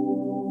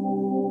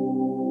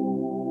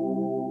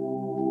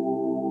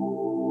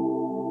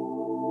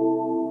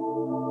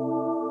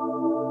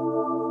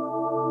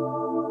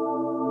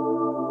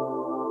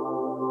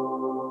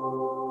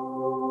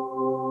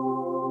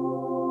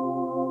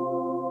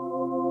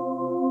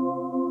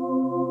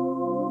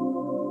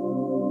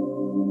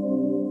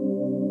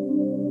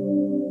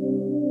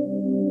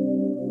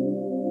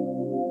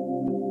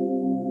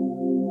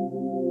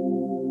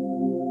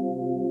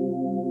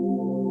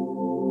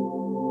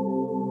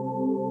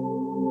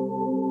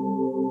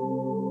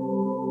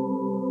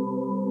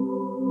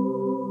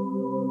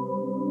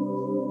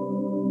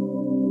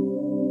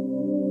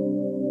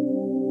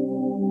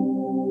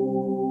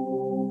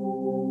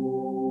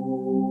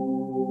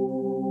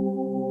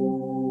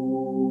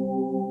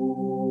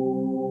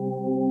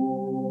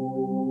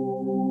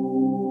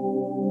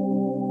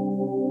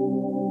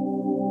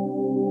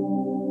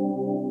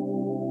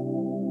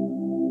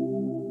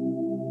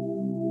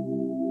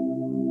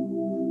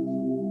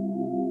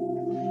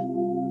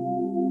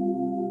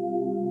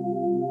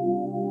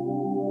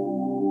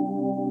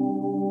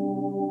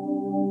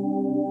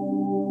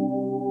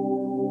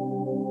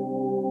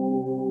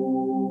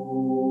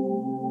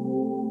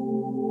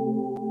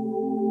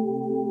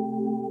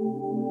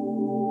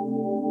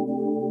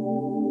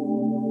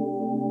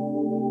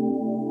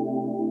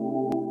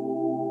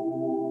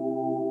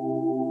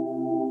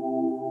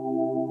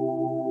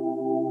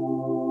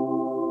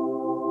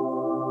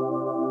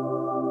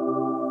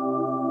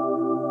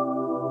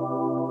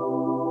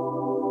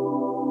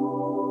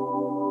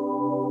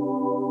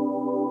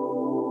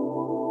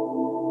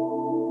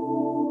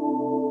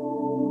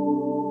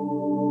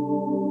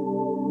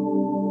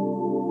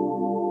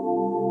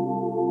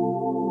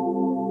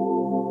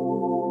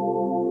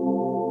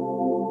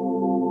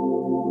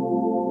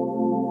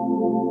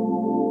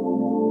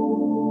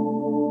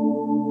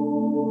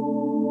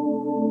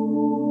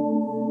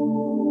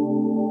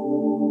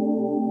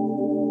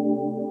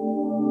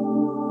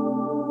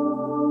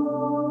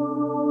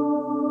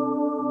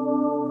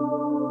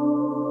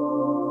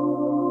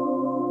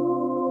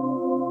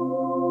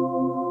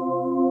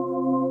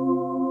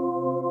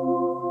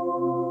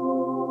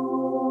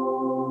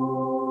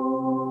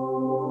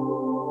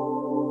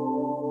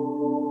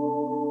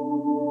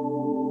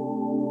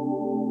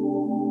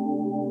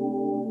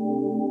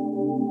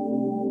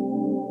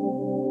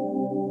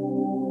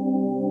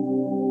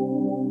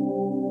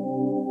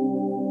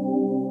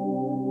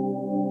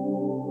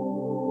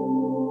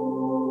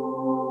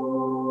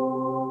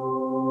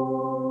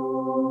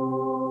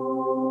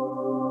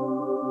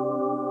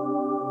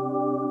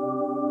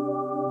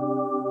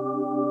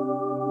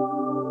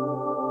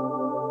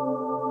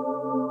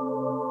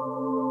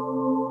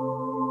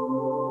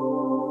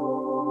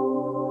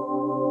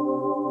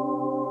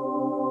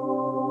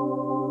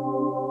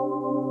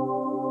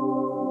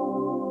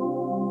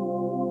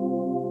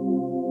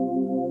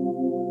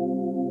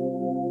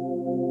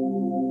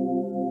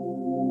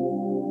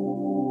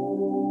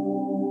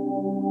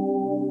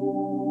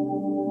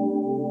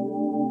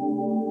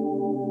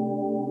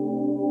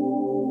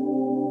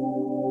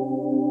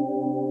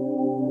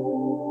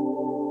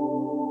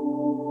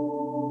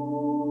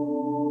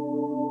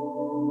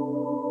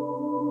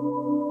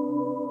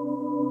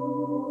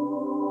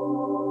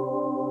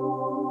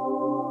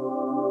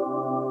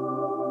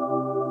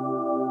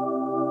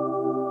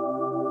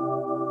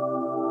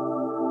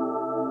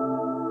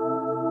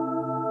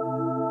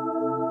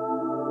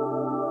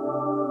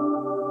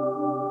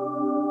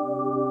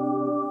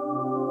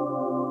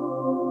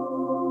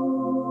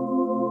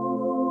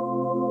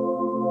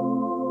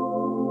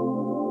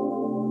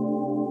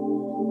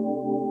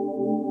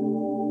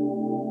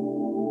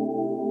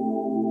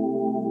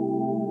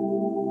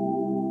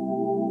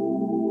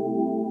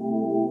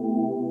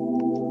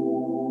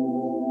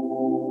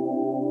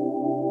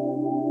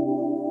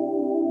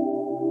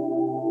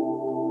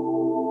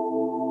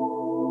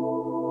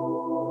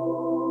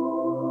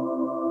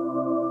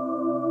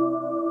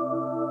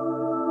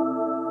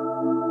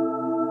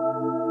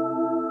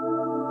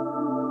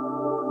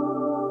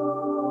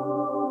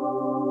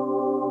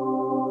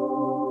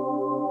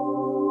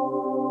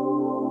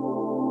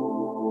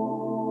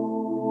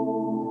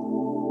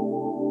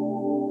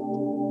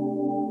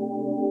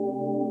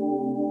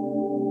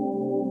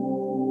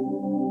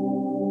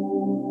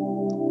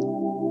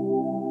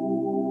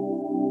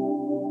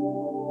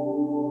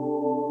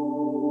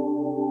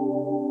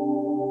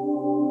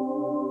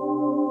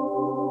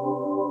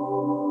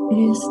 It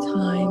is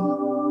time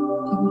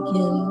to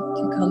begin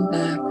to come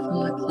back from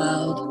the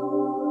cloud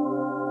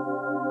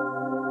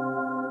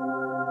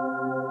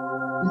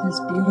with this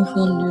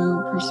beautiful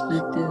new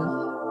perspective,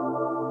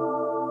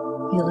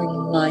 feeling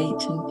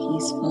light and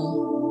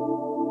peaceful,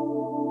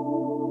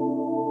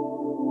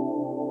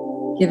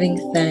 giving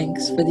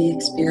thanks for the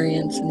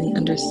experience and the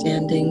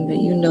understanding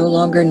that you no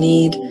longer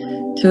need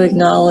to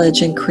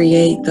acknowledge and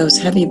create those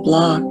heavy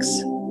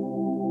blocks.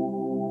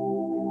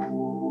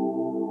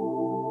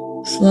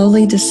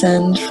 Slowly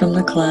descend from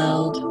the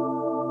cloud,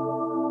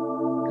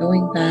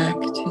 going back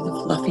to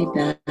the fluffy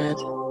bed.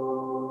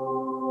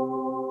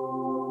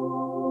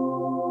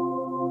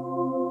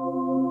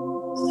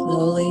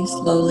 Slowly,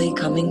 slowly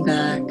coming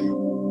back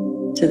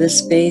to the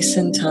space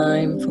and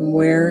time from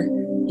where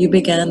you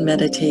began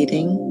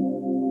meditating.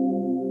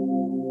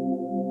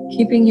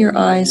 Keeping your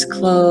eyes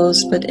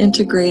closed, but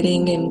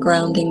integrating and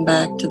grounding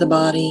back to the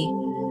body,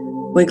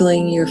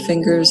 wiggling your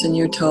fingers and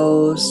your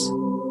toes,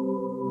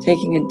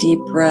 taking a deep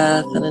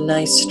breath and a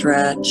nice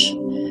stretch.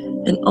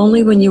 And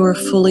only when you are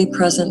fully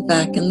present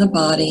back in the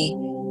body,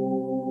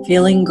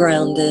 feeling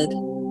grounded,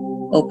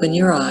 open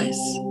your eyes.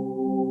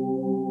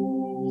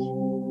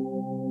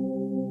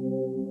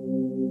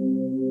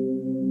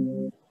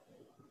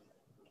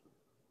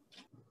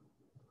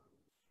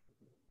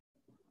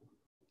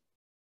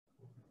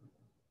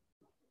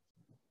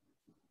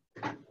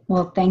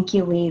 Well, thank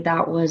you, Lee.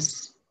 That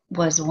was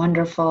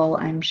wonderful.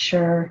 I'm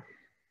sure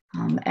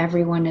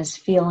everyone is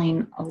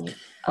feeling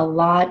a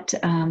lot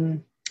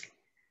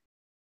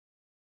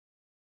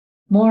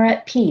more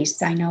at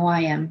peace. I know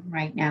I am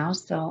right now.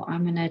 So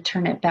I'm going to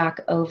turn it back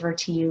over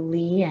to you,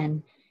 Lee,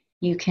 and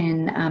you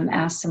can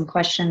ask some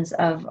questions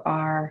of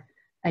our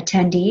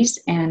attendees.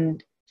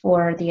 And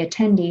for the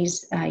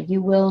attendees,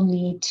 you will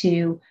need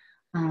to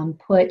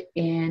put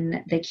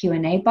in the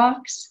Q&A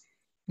box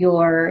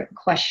your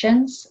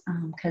questions,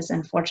 because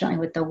unfortunately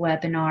with the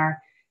webinar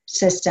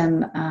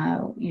system,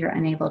 you're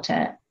unable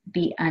to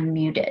be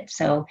unmuted.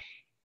 So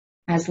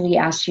as Lee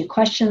asks you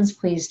questions,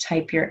 please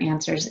type your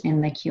answers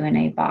in the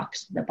Q&A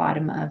box at the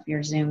bottom of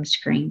your Zoom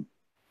screen.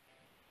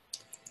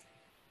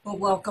 Well,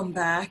 welcome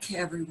back,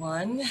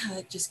 everyone.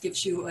 It just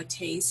gives you a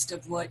taste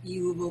of what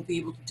you will be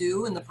able to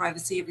do in the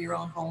privacy of your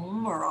own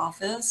home or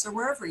office or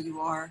wherever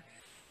you are.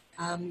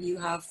 You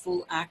have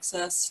full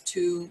access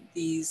to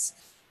these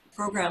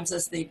programs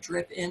as they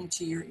drip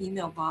into your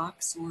email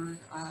box,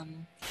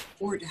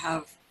 or to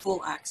have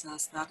full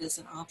access, that is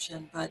an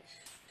option. But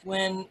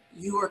when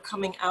you are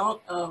coming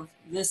out of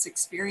this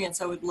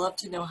experience, I would love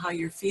to know how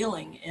you're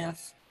feeling.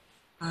 If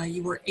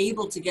you were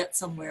able to get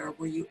somewhere,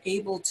 were you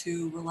able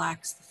to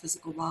relax the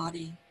physical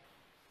body?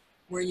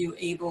 Were you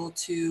able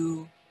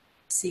to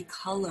see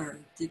color?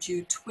 Did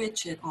you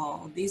twitch at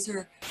all? These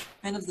are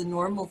kind of the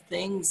normal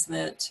things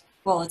that,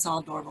 well, it's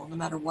all normal, no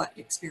matter what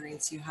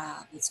experience you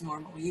have, it's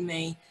normal. You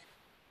may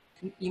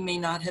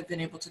not have been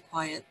able to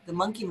quiet the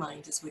monkey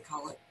mind, as we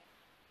call it.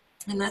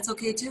 And that's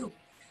okay too.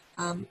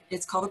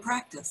 It's called a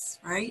practice,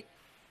 right?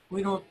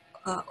 We don't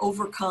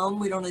overcome,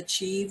 we don't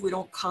achieve, we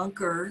don't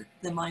conquer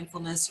the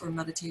mindfulness or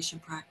meditation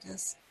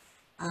practice.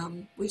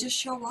 We just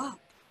show up.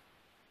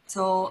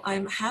 So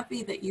I'm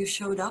happy that you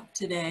showed up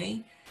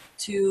today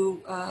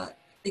to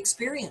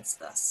experience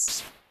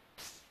this.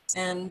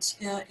 And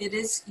it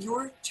is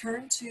your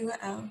turn to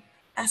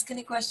ask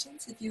any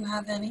questions if you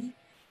have any.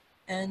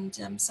 And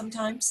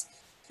sometimes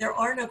there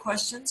are no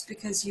questions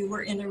because you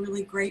were in a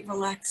really great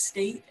relaxed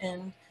state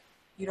and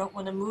you don't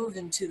want to move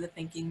into the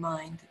thinking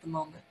mind at the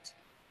moment.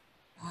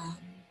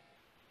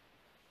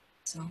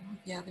 So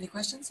if you have any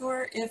questions,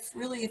 or if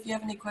you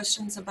have any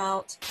questions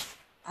about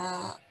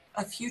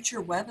a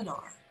future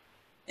webinar,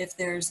 if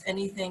there's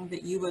anything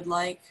that you would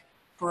like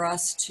for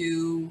us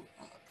to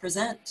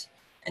present,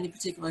 any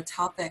particular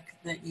topic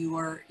that you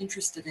are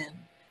interested in,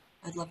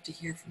 I'd love to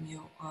hear from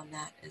you on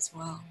that as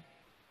well.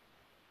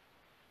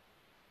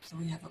 So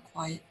we have a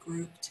quiet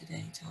group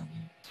today,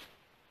 Tanya.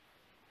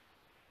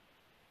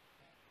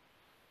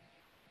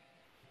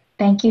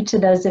 Thank you to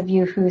those of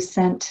you who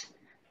sent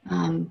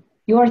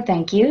your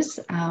thank yous.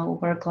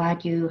 We're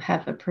glad you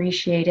have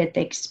appreciated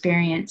the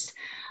experience.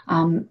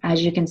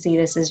 As you can see,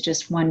 this is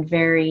just one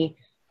very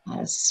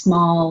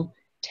small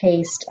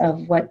taste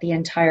of what the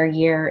entire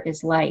year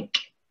is like.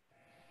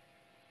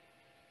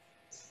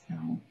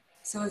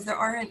 So if there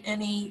aren't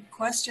any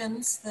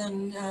questions,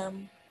 then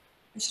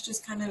we should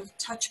just kind of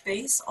touch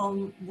base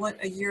on what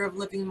a year of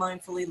living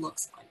mindfully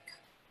looks like.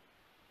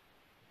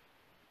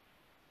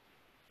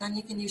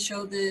 Tanya, can you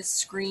show the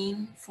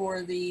screen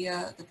for the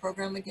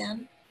program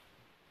again?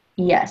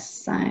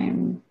 Yes,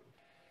 I'm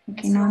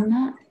working on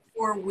that.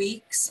 4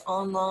 weeks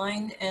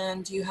online,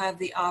 and you have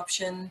the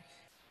option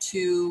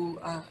to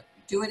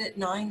do it at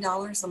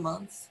 $9 a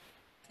month,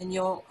 and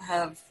you'll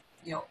have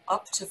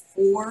up to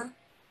 4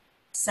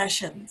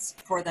 sessions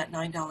for that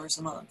 $9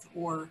 a month.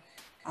 Or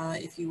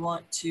if you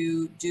want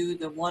to do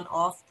the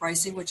one-off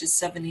pricing, which is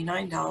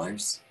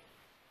 $79,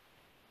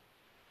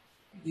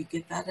 you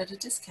get that at a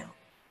discount.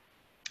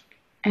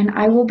 And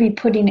I will be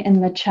putting in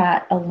the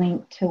chat a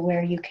link to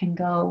where you can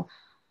go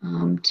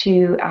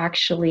to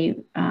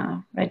actually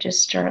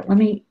register. Let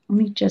me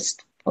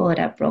just pull it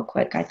up real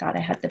quick. I thought I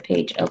had the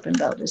page open,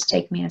 but it'll just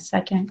take me a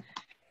second.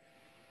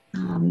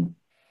 So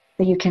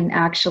you can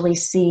actually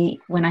see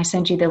when I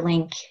send you the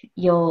link,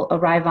 you'll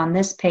arrive on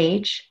this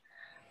page.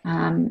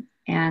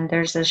 And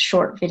there's a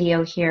short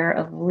video here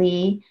of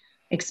Lee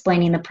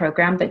explaining the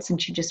program, but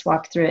since you just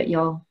walked through it,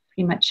 you'll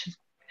pretty much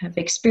have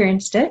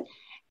experienced it.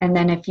 And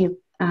then if you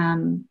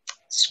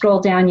scroll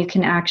down, you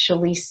can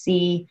actually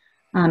see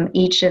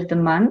each of the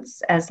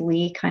months, as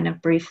Lee kind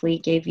of briefly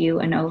gave you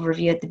an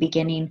overview at the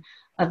beginning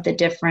of the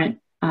different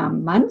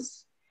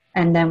months.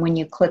 And then when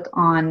you click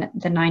on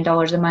the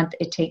 $9 a month,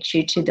 it takes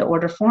you to the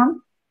order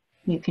form.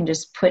 You can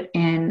just put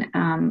in,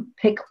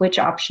 pick which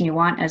option you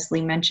want, as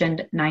Lee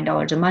mentioned,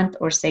 $9 a month,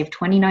 or save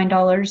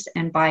 $29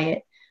 and buy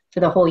it for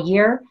the whole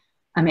year.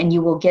 And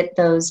you will get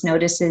those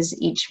notices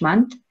each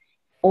month.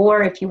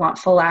 Or if you want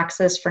full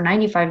access for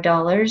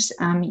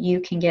 $95, you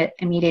can get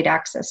immediate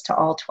access to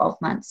all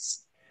 12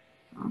 months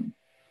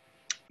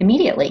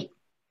immediately.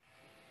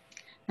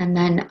 And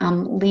then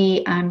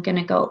Lee, I'm going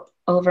to go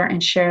over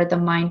and share the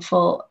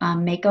Mindful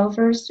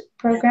Makeovers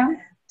program.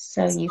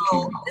 So you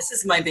can. This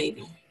is my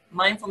baby.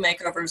 Mindful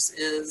Makeovers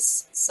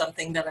is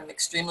something that I'm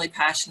extremely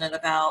passionate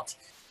about.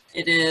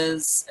 It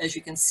is, as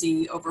you can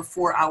see, over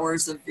 4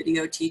 hours of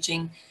video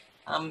teaching.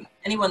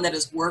 Anyone that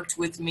has worked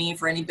with me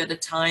for any bit of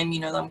time, you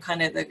know, I'm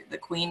kind of the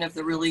queen of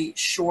the really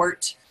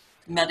short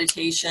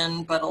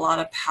meditation, but a lot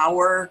of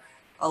power,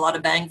 a lot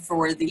of bang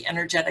for the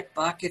energetic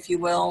buck, if you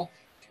will.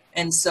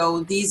 And so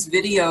these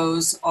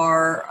videos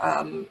are,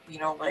 you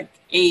know, like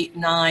 8,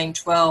 9,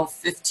 12,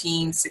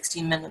 15,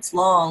 16 minutes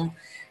long.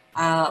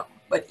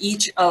 But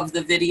each of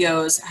the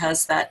videos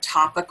has that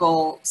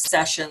topical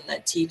session,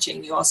 that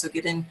teaching. You also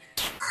get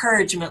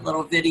encouragement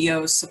little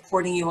videos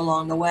supporting you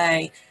along the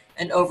way,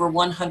 an over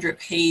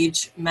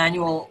 100-page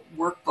manual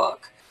workbook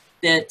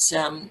that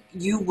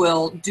you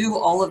will do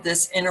all of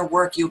this inner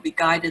work. You'll be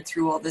guided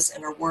through all this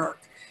inner work.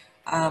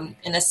 An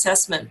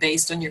assessment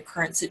based on your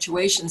current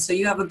situation. So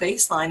you have a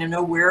baseline and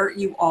know where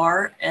you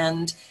are,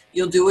 and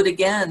you'll do it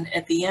again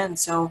at the end.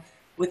 So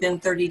within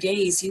 30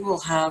 days, you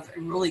will have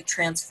a really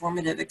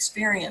transformative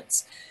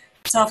experience.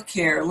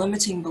 Self-care,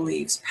 limiting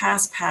beliefs,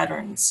 past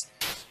patterns.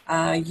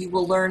 You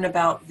will learn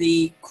about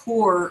the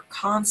core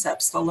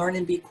concepts, the Learn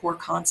and Be core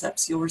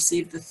concepts. You'll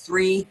receive the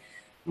 3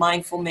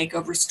 Mindful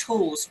Makeovers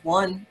tools.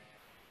 1,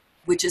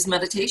 which is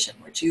meditation,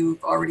 which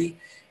you've already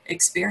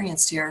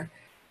experienced here.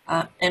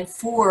 And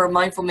 4,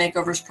 Mindful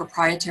Makeovers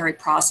proprietary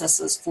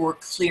processes for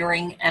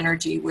clearing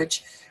energy,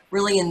 which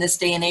really in this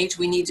day and age,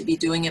 we need to be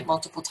doing it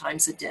multiple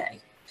times a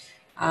day.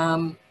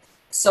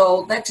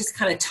 So that just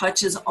kind of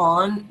touches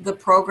on the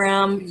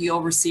program.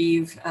 You'll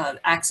receive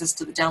access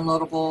to the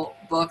downloadable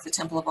book, The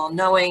Temple of All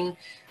Knowing,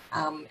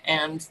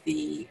 and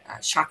the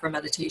Chakra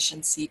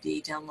Meditation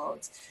CD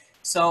downloads.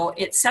 So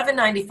it's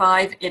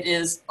 $7.95. It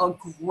is a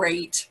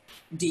great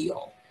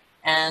deal,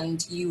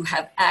 and you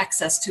have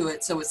access to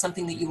it. So it's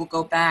something that you will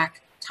go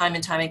back time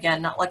and time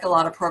again, not like a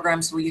lot of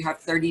programs where you have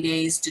 30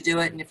 days to do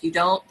it, and if you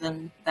don't,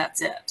 then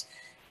that's it.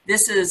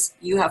 This is,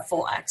 you have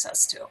full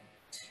access to.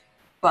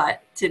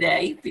 But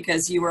today,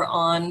 because you were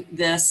on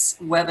this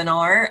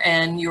webinar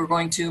and you're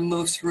going to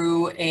move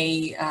through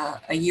a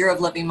year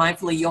of living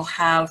mindfully, you'll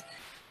have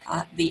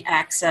the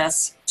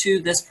access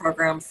to this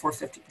program for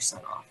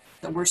 50% off.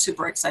 So we're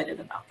super excited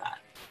about that.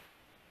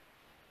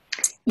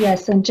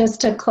 Yes, and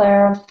just to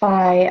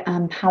clarify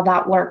how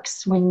that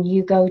works, when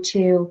you go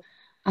to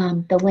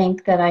the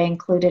link that I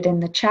included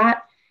in the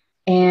chat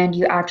and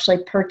you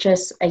actually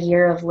purchase a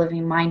year of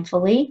living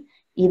mindfully,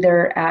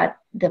 either at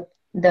the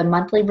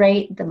monthly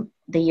rate,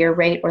 the year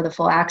rate, or the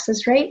full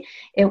access rate,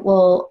 it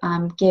will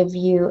give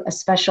you a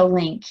special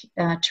link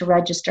to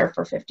register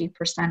for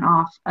 50%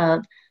 off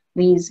of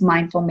Lee's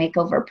Mindful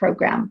Makeover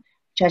program,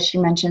 which, as she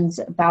mentions,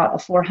 about a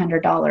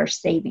 $400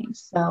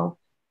 savings. So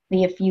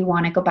Lee, if you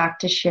want to go back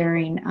to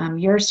sharing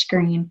your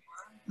screen,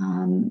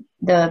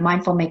 the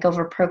Mindful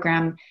Makeover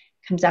program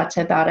comes out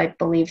to about, I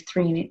believe,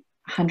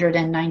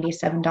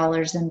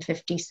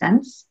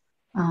 $397.50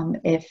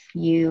 if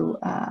you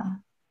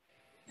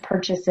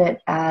purchase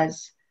it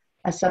as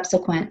a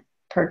subsequent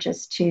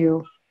purchase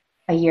to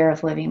a year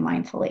of living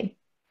mindfully.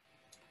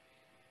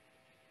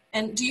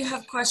 And do you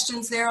have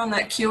questions there on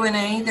that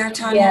Q&A there,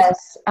 Tanya?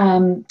 Yes.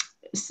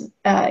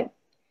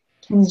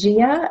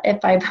 Kinjia,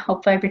 if I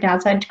hope I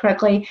pronounced that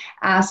correctly,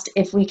 asked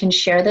if we can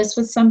share this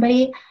with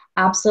somebody.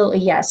 Absolutely,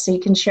 yes. So you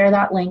can share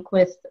that link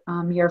with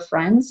your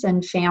friends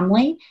and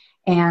family,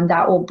 and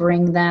that will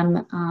bring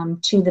them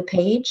to the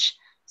page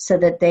so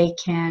that they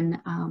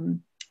can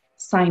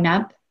sign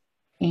up,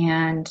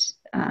 and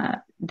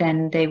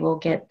then they will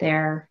get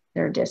their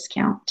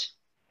discount.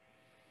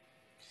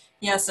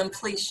 Yes, and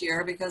please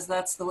share, because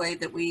that's the way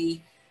that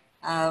we,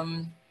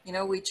 you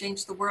know, we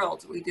change the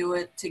world. We do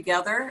it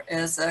together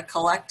as a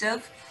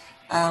collective,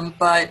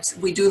 but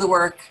we do the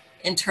work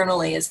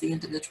internally as the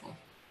individual.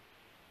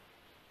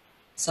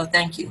 So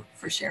thank you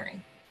for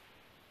sharing.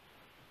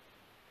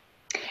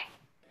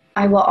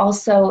 I will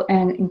also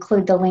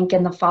include the link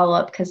in the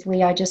follow-up, because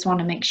Lee, I just want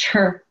to make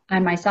sure I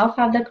myself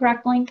have the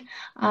correct link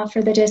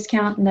for the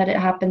discount and that it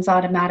happens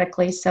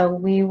automatically. So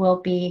we will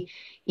be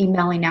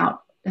emailing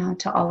out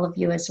to all of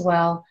you as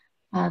well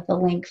the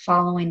link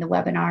following the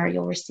webinar.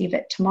 You'll receive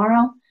it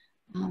tomorrow.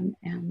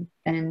 And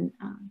then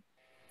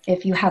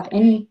if you have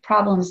any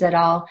problems at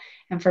all,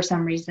 and for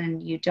some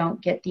reason you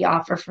don't get the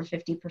offer for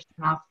 50%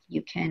 off,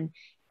 you can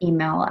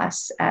email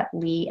us at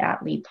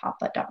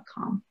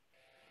lee@leepapa.com.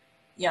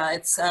 Yeah,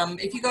 it's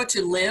if you go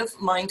to Live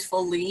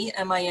MindfulLee,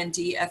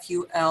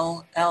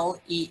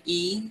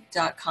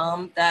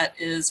 MindfulLee.com, that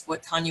is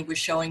what Tanya was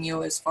showing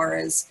you as far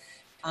as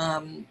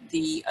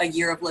the a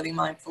year of living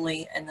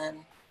mindfully, and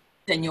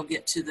then you'll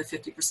get to the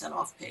 50%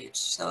 off page.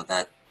 So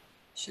that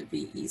should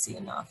be easy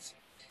enough.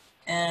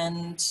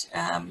 And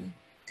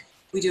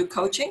we do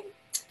coaching,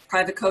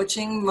 private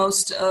coaching.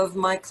 Most of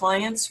my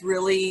clients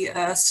really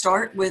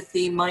start with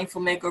the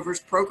Mindful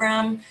Makeovers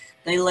program.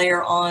 They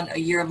layer on a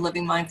year of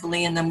living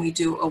mindfully, and then we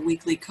do a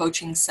weekly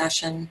coaching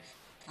session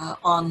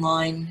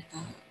online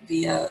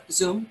via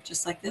Zoom,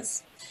 just like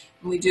this.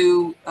 And we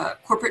do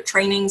corporate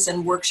trainings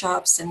and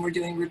workshops, and we're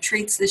doing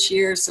retreats this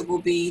year. So we'll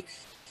be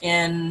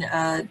in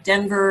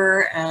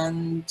Denver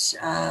and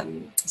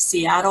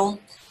Seattle.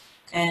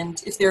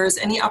 And if there is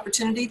any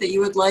opportunity that you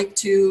would like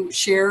to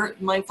share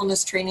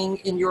mindfulness training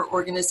in your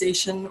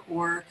organization,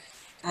 or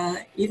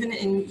even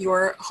in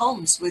your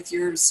homes with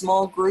your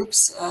small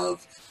groups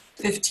of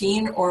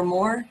 15 or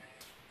more,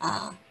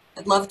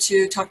 I'd love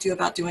to talk to you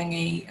about doing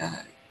a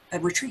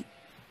retreat.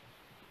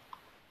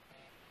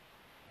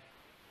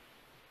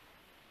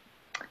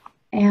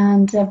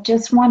 And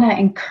just want to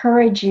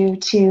encourage you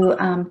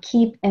to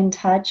keep in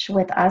touch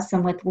with us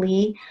and with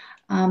Lee.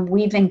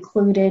 We've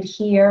included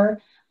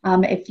here,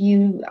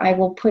 I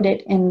will put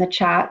it in the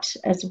chat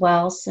as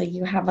well, so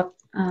you have a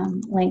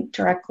link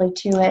directly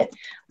to it.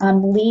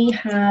 Lee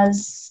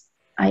has,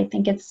 I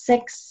think it's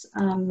 6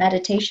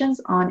 meditations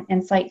on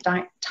Insight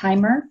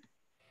Timer.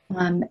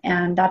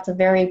 And that's a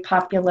very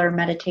popular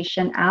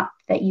meditation app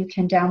that you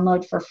can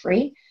download for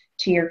free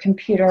to your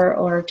computer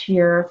or to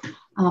your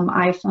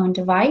iPhone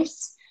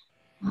device.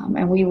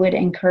 And we would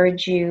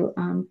encourage you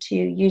to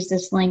use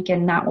this link,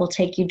 and that will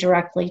take you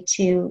directly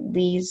to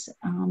Lee's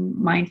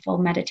mindful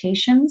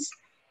meditations.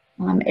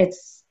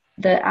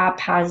 The app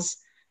has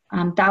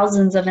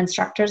thousands of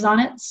instructors on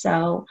it,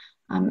 so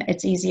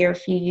it's easier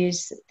if you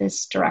use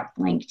this direct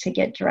link to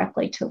get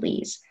directly to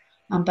Lee's.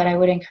 But I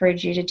would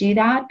encourage you to do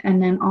that,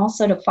 and then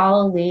also to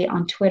follow Lee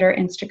on Twitter,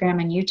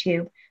 Instagram, and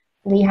YouTube.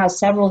 Lee has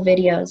several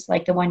videos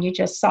like the one you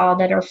just saw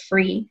that are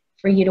free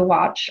for you to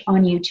watch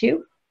on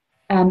YouTube.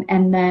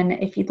 And then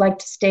if you'd like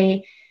to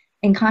stay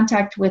in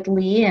contact with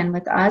Lee and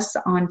with us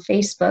on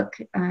Facebook,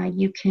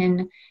 you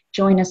can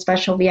join a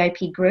special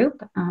VIP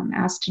group,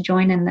 ask to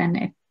join, and then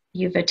if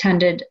you've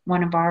attended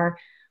one of our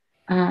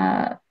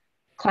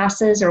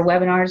classes or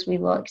webinars, we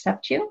will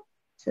accept you.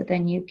 So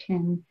then you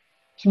can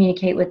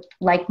communicate with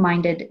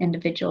like-minded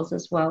individuals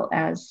as well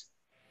as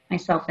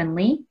myself and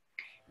Lee.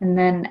 And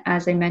then,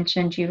 as I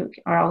mentioned, you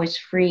are always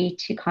free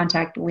to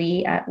contact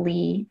Lee at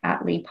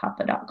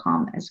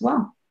leepapa.com as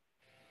well.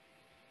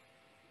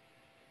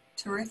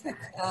 Terrific.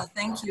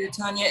 Thank you,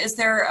 Tanya. Is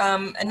there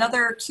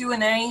another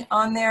Q&A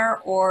on there,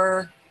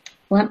 or?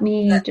 Let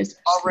me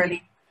just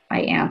already.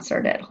 I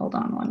answered it. Hold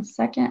on one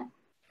second.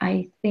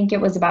 I think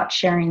it was about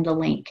sharing the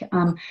link.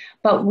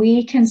 But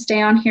we can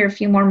stay on here a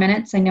few more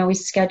minutes. I know we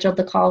scheduled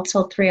the call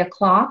till 3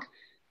 o'clock.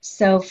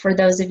 So for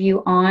those of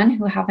you on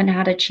who haven't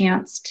had a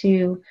chance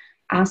to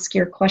ask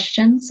your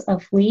questions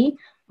of Lee,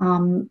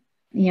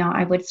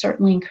 I would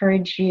certainly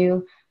encourage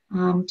you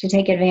to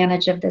take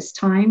advantage of this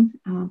time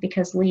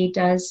because Lee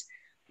does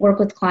work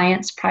with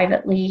clients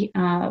privately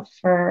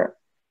for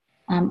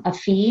a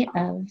fee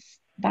of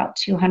about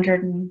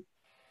 $200+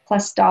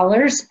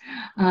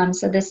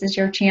 so this is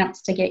your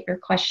chance to get your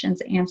questions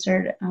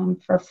answered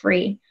for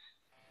free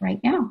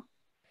right now.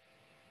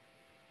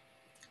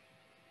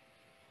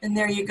 And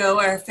there you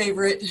go, our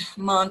favorite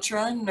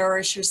mantra,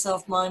 nourish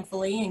yourself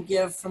mindfully and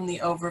give from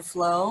the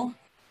overflow.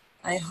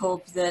 I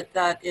hope that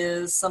that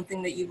is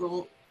something that you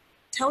will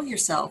tell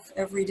yourself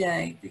every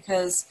day,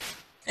 because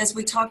as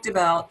we talked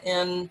about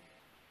in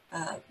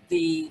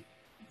the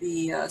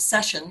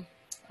session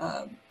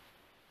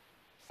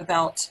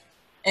about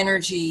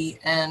energy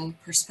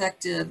and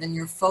perspective and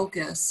your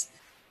focus,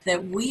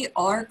 that we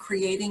are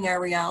creating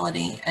our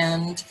reality.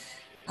 And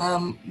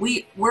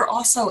we're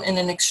also in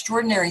an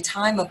extraordinary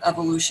time of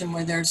evolution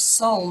where there's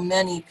so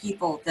many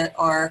people that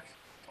are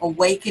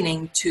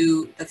awakening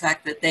to the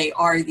fact that they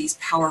are these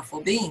powerful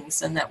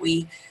beings and that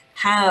we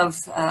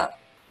have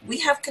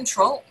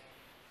control.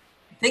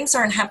 Things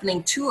aren't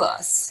happening to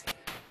us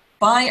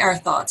by our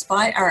thoughts,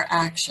 by our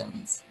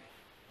actions,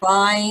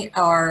 by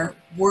our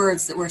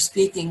words that we're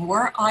speaking.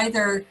 We're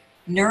either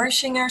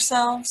nourishing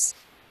ourselves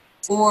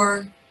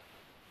or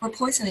we're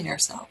poisoning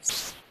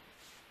ourselves.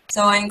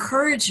 So I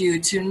encourage you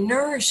to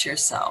nourish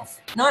yourself,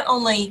 not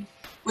only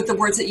with the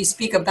words that you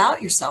speak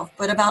about yourself,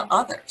 but about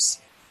others,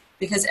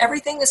 because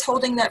everything is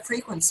holding that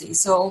frequency.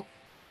 So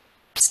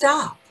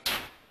stop.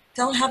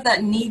 Don't have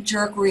that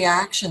knee-jerk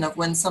reaction of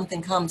when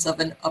something comes of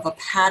a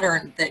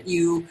pattern that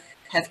you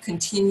have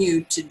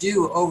continued to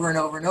do over and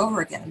over and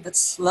over again, but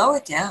slow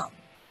it down.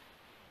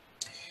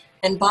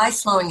 And by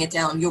slowing it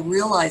down, you'll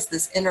realize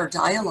this inner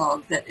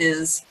dialogue that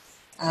is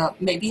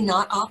maybe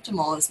not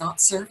optimal, is not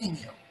serving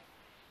you.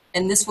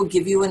 And this will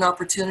give you an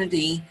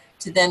opportunity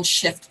to then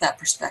shift that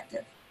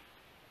perspective,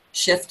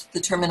 shift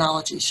the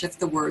terminology, shift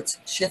the words,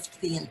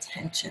 shift the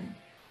intention.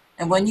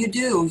 And when you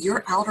do,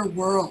 your outer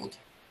world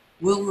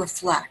will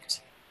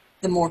reflect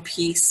the more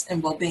peace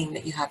and well-being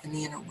that you have in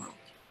the inner world.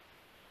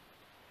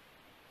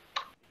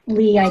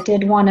 Lee, I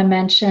did want to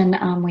mention,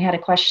 we had a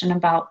question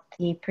about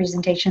the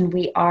presentation.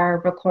 We are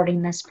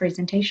recording this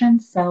presentation,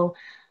 so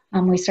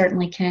we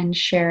certainly can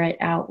share it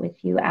out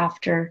with you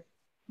after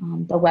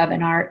the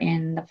webinar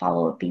in the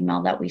follow-up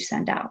email that we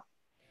send out.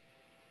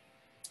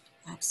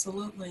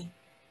 Absolutely.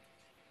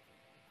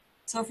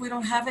 So if we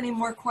don't have any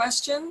more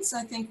questions,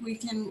 I think we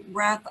can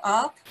wrap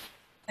up.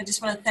 I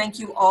just want to thank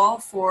you all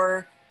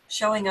for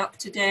showing up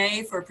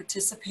today, for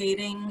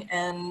participating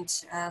and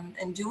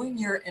doing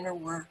your inner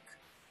work,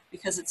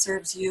 because it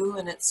serves you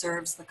and it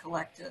serves the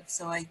collective.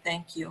 So I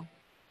thank you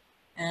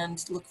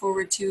and look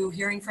forward to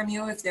hearing from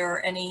you. If there are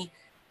any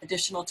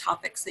additional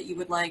topics that you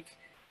would like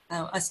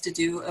us to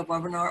do a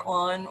webinar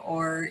on,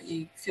 or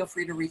you feel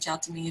free to reach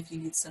out to me if you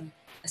need some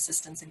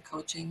assistance in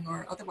coaching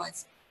or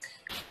otherwise.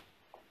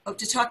 Hope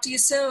to talk to you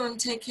soon.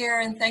 Take care,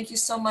 and thank you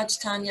so much,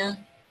 Tanya.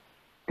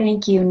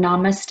 Thank you.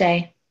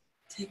 Namaste.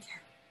 Take care.